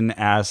person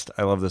asked,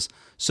 I love this.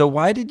 So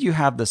why did you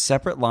have the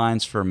separate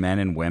lines for men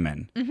and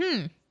women?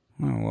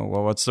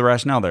 Well, what's the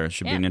rationale there? It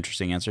should be an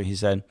interesting answer. He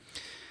said,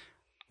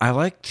 I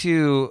like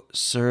to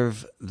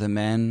serve the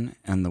men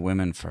and the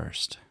women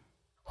first.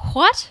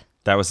 What?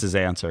 That was his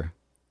answer.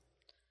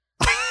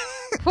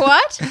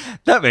 What?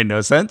 That made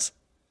no sense.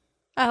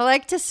 I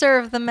like to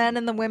serve the men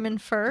and the women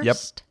first. Yep.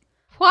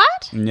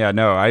 What? Yeah,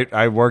 no,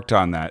 I worked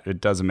on that.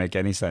 It doesn't make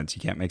any sense.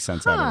 You can't make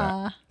sense out of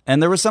that.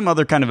 And there was some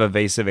other kind of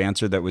evasive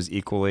answer that was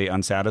equally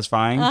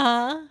unsatisfying.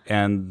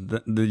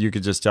 And you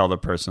could just tell the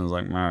person was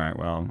like, all right,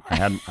 well, I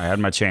had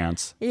my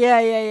chance.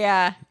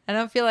 Yeah. I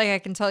don't feel like I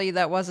can tell you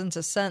that wasn't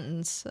a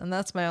sentence, and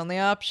that's my only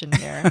option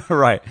here.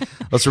 Right.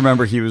 Let's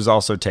remember he was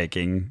also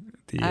taking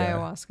the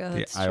ayahuasca.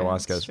 That's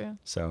ayahuasca. That's true.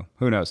 So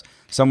who knows?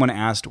 Someone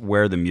asked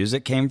where the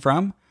music came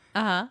from.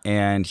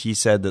 And he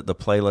said that the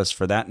playlist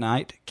for that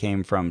night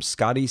came from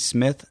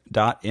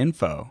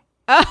scottysmith.info.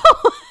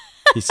 Oh.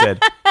 He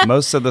said,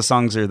 most of the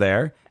songs are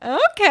there.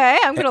 Okay,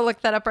 I'm going to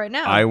look that up right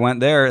now. I went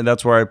there, and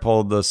that's where I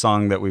pulled the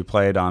song that we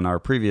played on our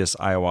previous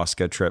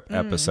ayahuasca trip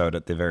episode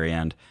at the very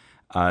end.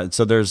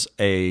 So there's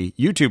a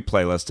YouTube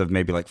playlist of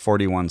maybe like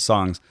 41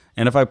 songs.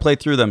 And if I play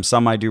through them,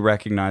 some I do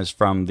recognize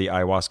from the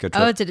ayahuasca trip.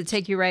 Oh, did it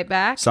take you right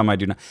back? Some I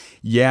do not.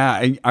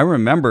 Yeah, I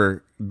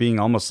remember being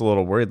almost a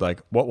little worried,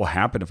 like, what will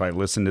happen if I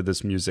listen to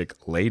this music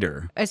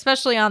later?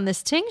 Especially on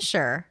this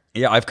tincture.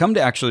 Yeah, I've come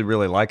to actually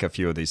really like a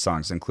few of these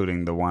songs,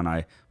 including the one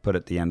I put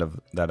at the end of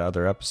that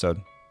other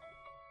episode.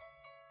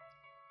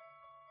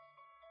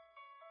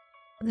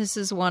 This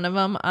is one of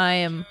them.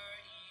 I'm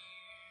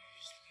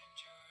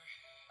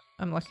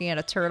looking at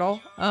a turtle.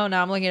 Oh,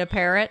 now I'm looking at a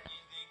parrot.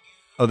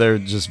 Oh, they're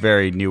just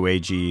very new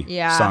agey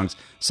songs.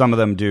 Some of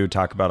them do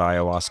talk about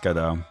ayahuasca,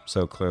 though.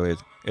 So clearly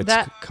it's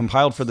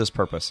compiled for this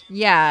purpose.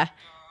 Yeah.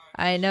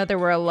 I know there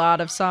were a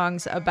lot of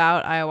songs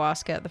about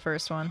ayahuasca at the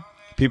first one.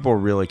 People were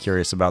really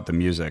curious about the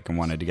music and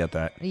wanted to get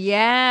that.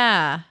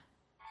 Yeah.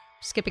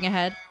 Skipping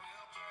ahead.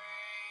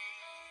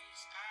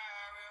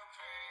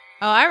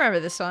 Oh, I remember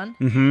this one.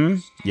 Mm-hmm.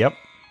 Yep.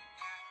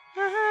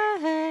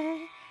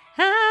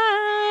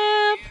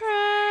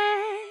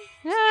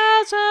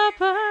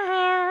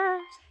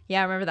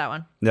 Yeah, I remember that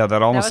one. Yeah,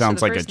 that almost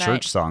sounds like a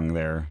church song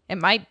there. It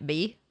might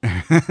be.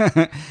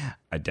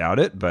 I doubt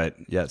it, but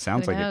yeah, it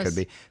sounds like it could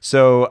be.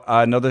 So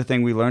another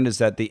thing we learned is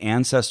that the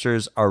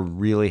ancestors are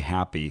really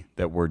happy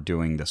that we're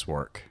doing this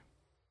work.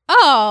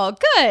 Oh,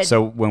 good.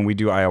 So when we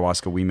do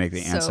ayahuasca, we make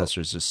the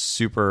ancestors just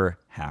super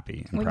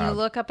happy and proud. When you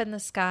look up in the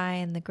sky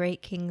and the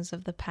great kings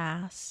of the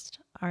past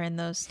are in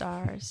those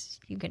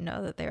stars, you can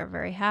know that they are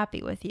very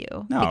happy with you.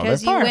 No,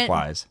 because they're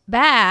fireflies. You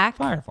went back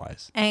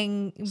fireflies.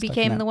 And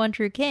became the one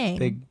true king.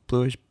 Big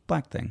bluish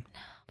black thing.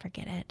 No,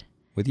 forget it.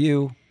 With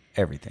you,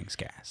 everything's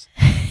gas.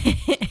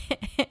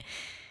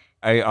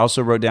 I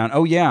also wrote down, I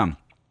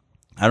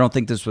don't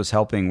think this was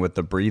helping with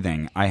the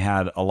breathing. I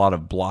had a lot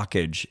of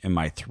blockage in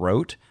my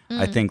throat,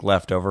 I think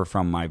left over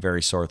from my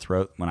very sore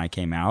throat when I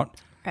came out.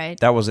 Right.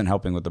 That wasn't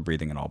helping with the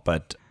breathing at all.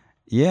 But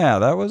yeah,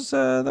 that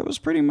was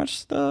pretty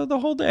much the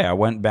whole day. I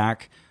went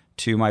back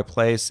to my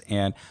place,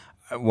 and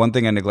one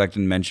thing I neglected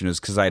to mention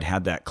is because I'd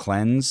had that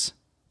cleanse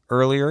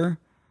earlier,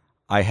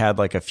 I had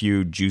like a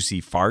few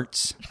juicy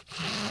farts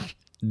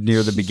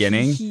near the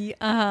beginning.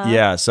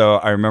 Yeah, so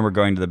I remember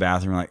going to the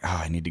bathroom like,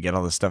 I need to get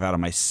all this stuff out of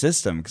my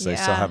system because I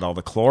still had all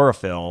the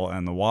chlorophyll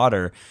and the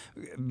water.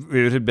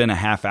 It had been a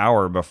half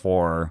hour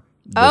before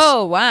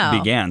this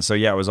began. So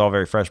yeah, it was all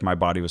very fresh. My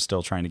body was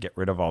still trying to get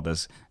rid of all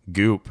this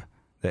goop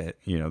that,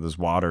 this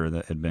water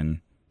that had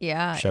been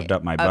shoved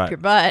up my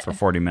butt for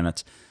 40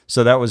 minutes.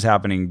 So that was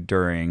happening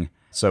during.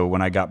 So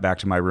when I got back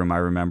to my room, I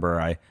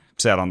remember I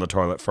sat on the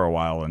toilet for a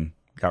while and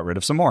got rid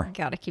of some more.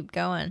 Got to keep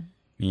going.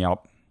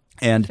 Yep.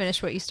 And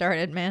finish what you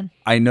started, man.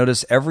 I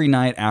noticed every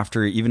night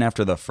even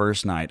after the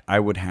first night, I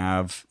would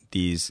have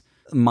these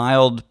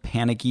mild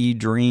panicky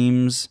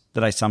dreams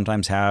that I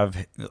sometimes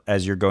have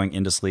as you're going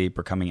into sleep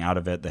or coming out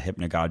of it, the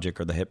hypnagogic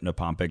or the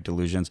hypnopompic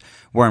delusions,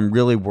 where I'm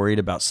really worried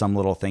about some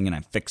little thing and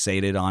I'm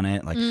fixated on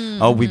it. Like,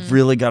 oh, we've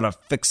really got to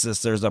fix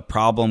this. There's a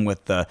problem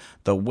with the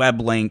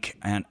web link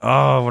and,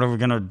 oh, what are we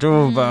going to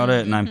do about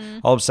it? And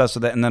I'm all obsessed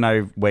with it. And then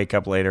I wake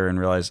up later and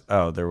realize,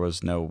 oh, there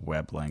was no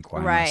web link. Why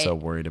am I so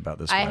worried about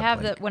this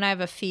web link? When I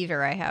have a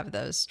fever, I have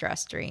those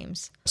stress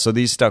dreams. So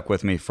these stuck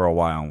with me for a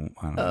while.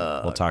 I don't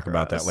know. We'll talk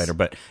about that later.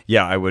 But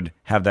yeah, I would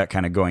have that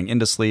kind of going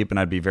into sleep and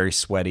I'd be very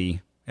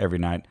sweaty every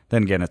night.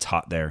 Then again, it's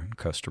hot there in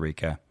Costa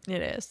Rica.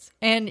 It is.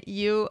 And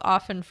you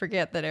often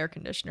forget that air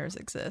conditioners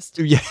exist.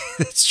 Yeah,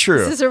 that's true.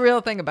 This is a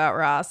real thing about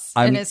Ross.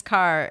 In his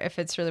car, if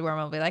it's really warm,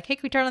 I'll be like, hey,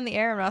 can we turn on the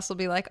air? And Ross will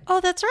be like, oh,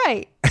 that's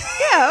right.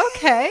 Yeah,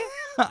 okay.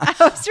 I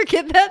always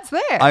forget that's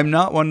there. I'm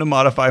not one to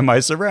modify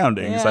my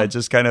surroundings. Yeah. I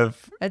just kind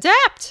of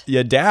adapt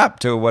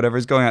to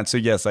whatever's going on. So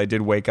yes, I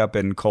did wake up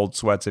in cold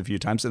sweats a few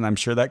times, and I'm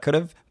sure that could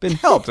have been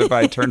helped if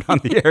I turned on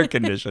the air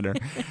conditioner.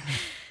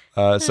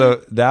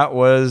 So that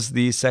was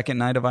the second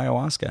night of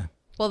ayahuasca.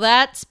 Well,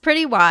 that's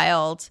pretty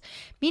wild.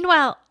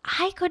 Meanwhile,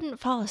 I couldn't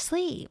fall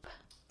asleep.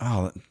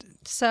 Oh,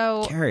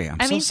 so Carrie, I'm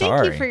so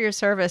sorry. Thank you for your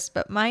service,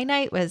 but my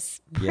night was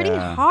pretty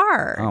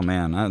hard. Oh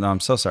man, I'm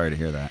so sorry to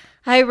hear that.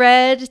 I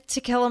read To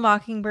Kill a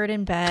Mockingbird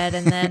in bed,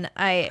 and then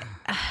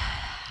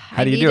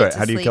How do you do it?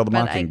 How do you kill the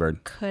mockingbird? I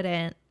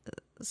couldn't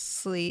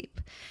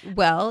sleep.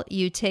 Well,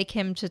 you take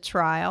him to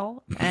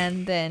trial,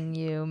 and then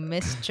you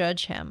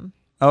misjudge him.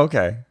 Oh,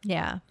 okay.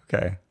 Yeah.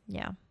 Okay.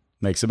 Yeah.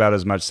 Makes about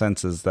as much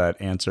sense as that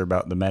answer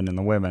about the men and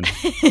the women.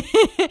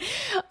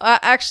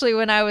 Actually,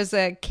 when I was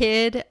a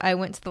kid, I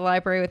went to the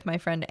library with my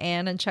friend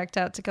Anne and checked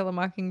out To Kill a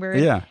Mockingbird.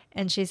 Yeah.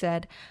 And she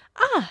said,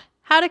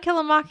 How to Kill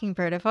a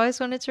Mockingbird. I've always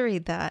wanted to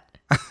read that.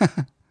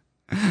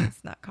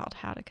 It's not called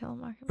How to Kill a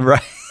Mockingbird.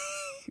 Right.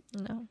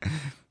 No.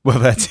 Well,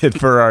 that's it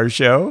for our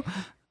show.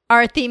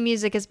 Our theme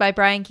music is by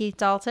Brian Keith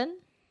Dalton.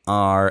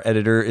 Our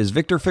editor is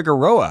Victor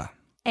Figueroa.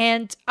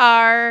 And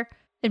our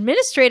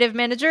administrative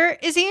manager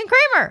is Ian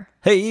Kramer.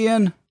 Hey,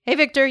 Ian. Hey,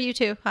 Victor. You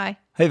too. Hi.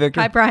 Hey,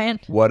 Victor. Hi, Brian.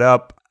 What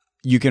up?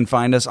 You can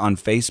find us on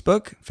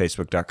Facebook,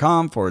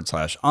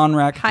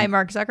 facebook.com/ONRAC. Hi,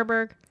 Mark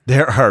Zuckerberg.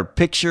 There are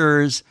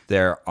pictures.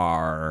 There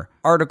are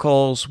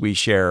articles. We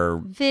share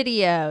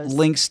videos,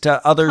 links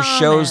to other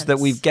shows that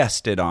we've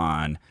guested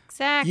on.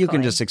 Exactly. You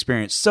can just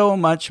experience so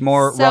much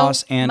more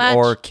Ross and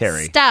or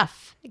Carrie.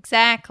 Stuff.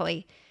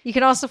 Exactly. You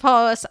can also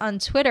follow us on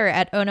Twitter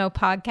at Ono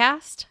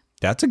Podcast.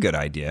 That's a good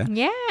idea.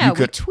 Yeah,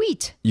 we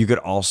tweet. You could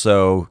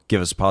also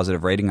give us a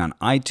positive rating on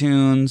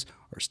iTunes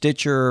or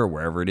Stitcher or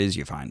wherever it is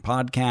you find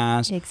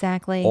podcasts.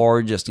 Exactly.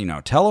 Or just,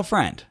 tell a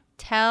friend.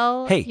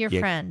 Tell your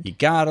friend. You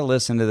got to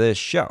listen to this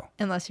show.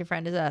 Unless your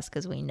friend is us,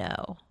 because we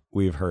know.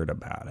 We've heard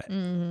about it.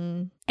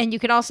 Mm-hmm. And you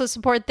can also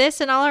support this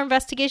and all our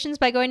investigations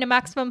by going to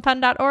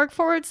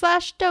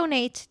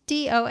MaximumFun.org/donate.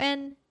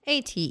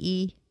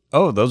 DONATE.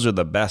 Oh, those are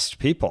the best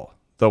people.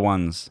 The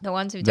ones who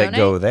that donate?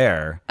 Go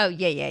there. Oh,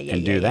 yeah.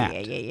 And do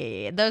that.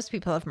 Yeah. Those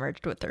people have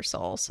merged with their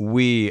souls.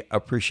 We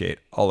appreciate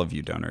all of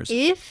you donors.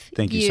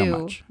 Thank you so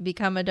much.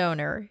 Become a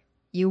donor,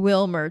 you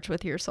will merge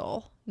with your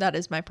soul. That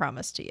is my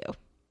promise to you.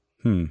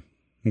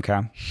 Okay.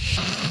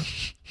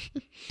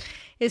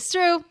 It's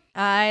true.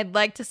 I'd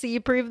like to see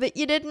you prove that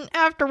you didn't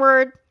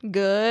afterward.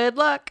 Good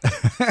luck.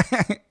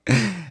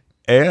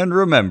 And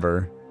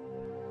remember,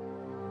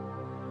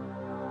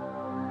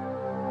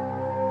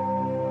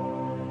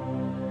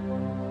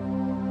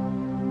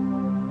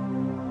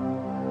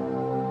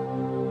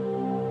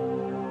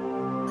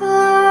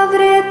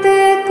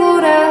 ábrete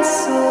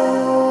corazón,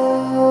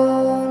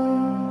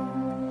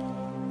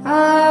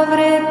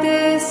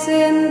 ábrete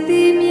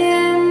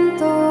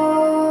sentimiento,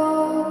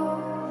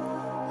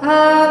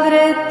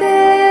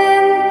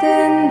 ábrete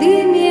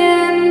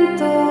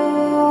entendimiento,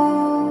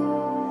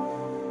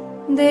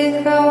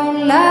 deja a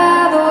un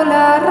lado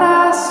la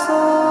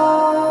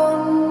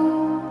razón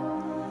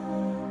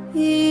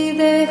y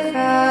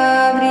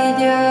deja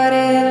brillar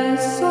el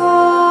sol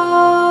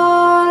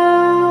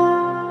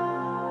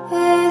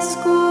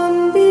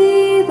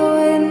escondido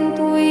en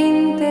tu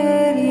interior.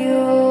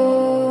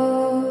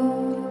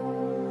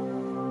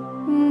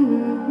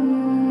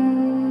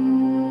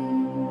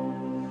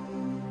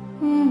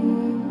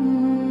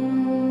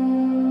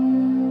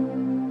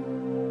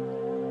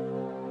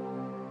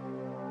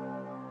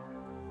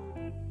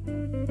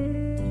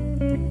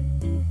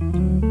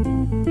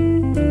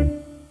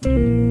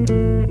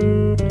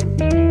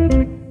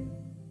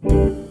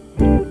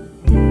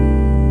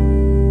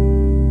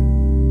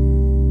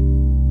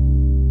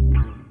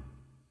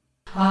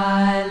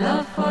 I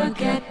love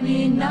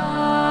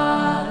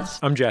forget-me-nots.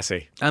 I'm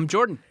Jesse. I'm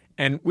Jordan.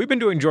 And we've been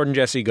doing Jordan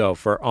Jesse Go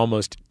for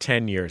almost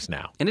 10 years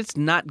now. And it's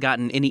not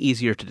gotten any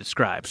easier to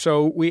describe.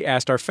 So we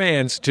asked our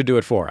fans to do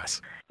it for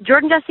us.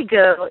 Jordan Jesse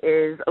Go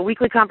is a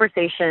weekly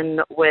conversation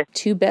with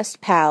two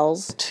best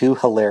pals, two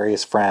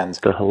hilarious friends,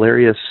 the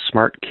hilarious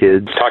smart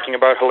kids, talking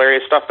about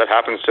hilarious stuff that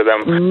happens to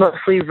them,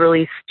 mostly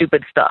really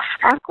stupid stuff,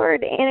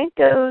 awkward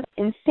anecdotes,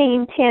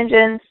 insane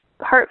tangents,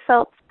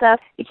 heartfelt stuff.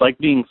 It's like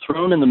being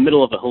thrown in the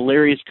middle of a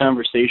hilarious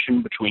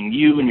conversation between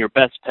you and your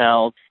best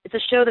pals. It's a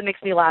show that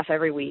makes me laugh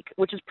every week,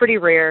 which is pretty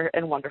rare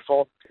and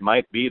wonderful. It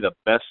might be the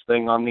best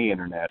thing on the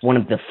internet. One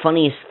of the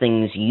funniest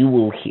things you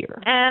will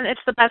hear. And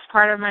it's the best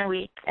part of my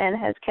week and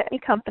has kept me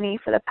company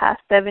for the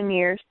past 7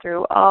 years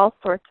through all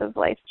sorts of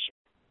life.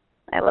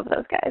 I love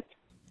those guys.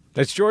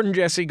 That's Jordan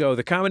Jesse Go,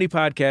 the comedy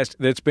podcast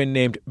that's been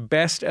named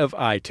Best of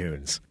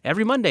iTunes.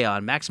 Every Monday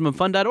on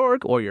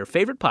MaximumFun.org or your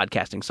favorite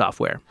podcasting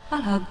software.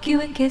 I'll hug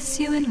you and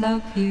kiss you and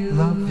love you.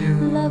 Love you.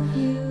 Love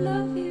you.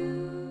 Love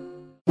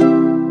you.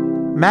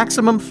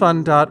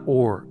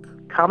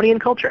 MaximumFun.org. Comedy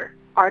and culture.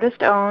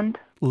 Artist owned.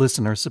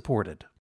 Listener supported.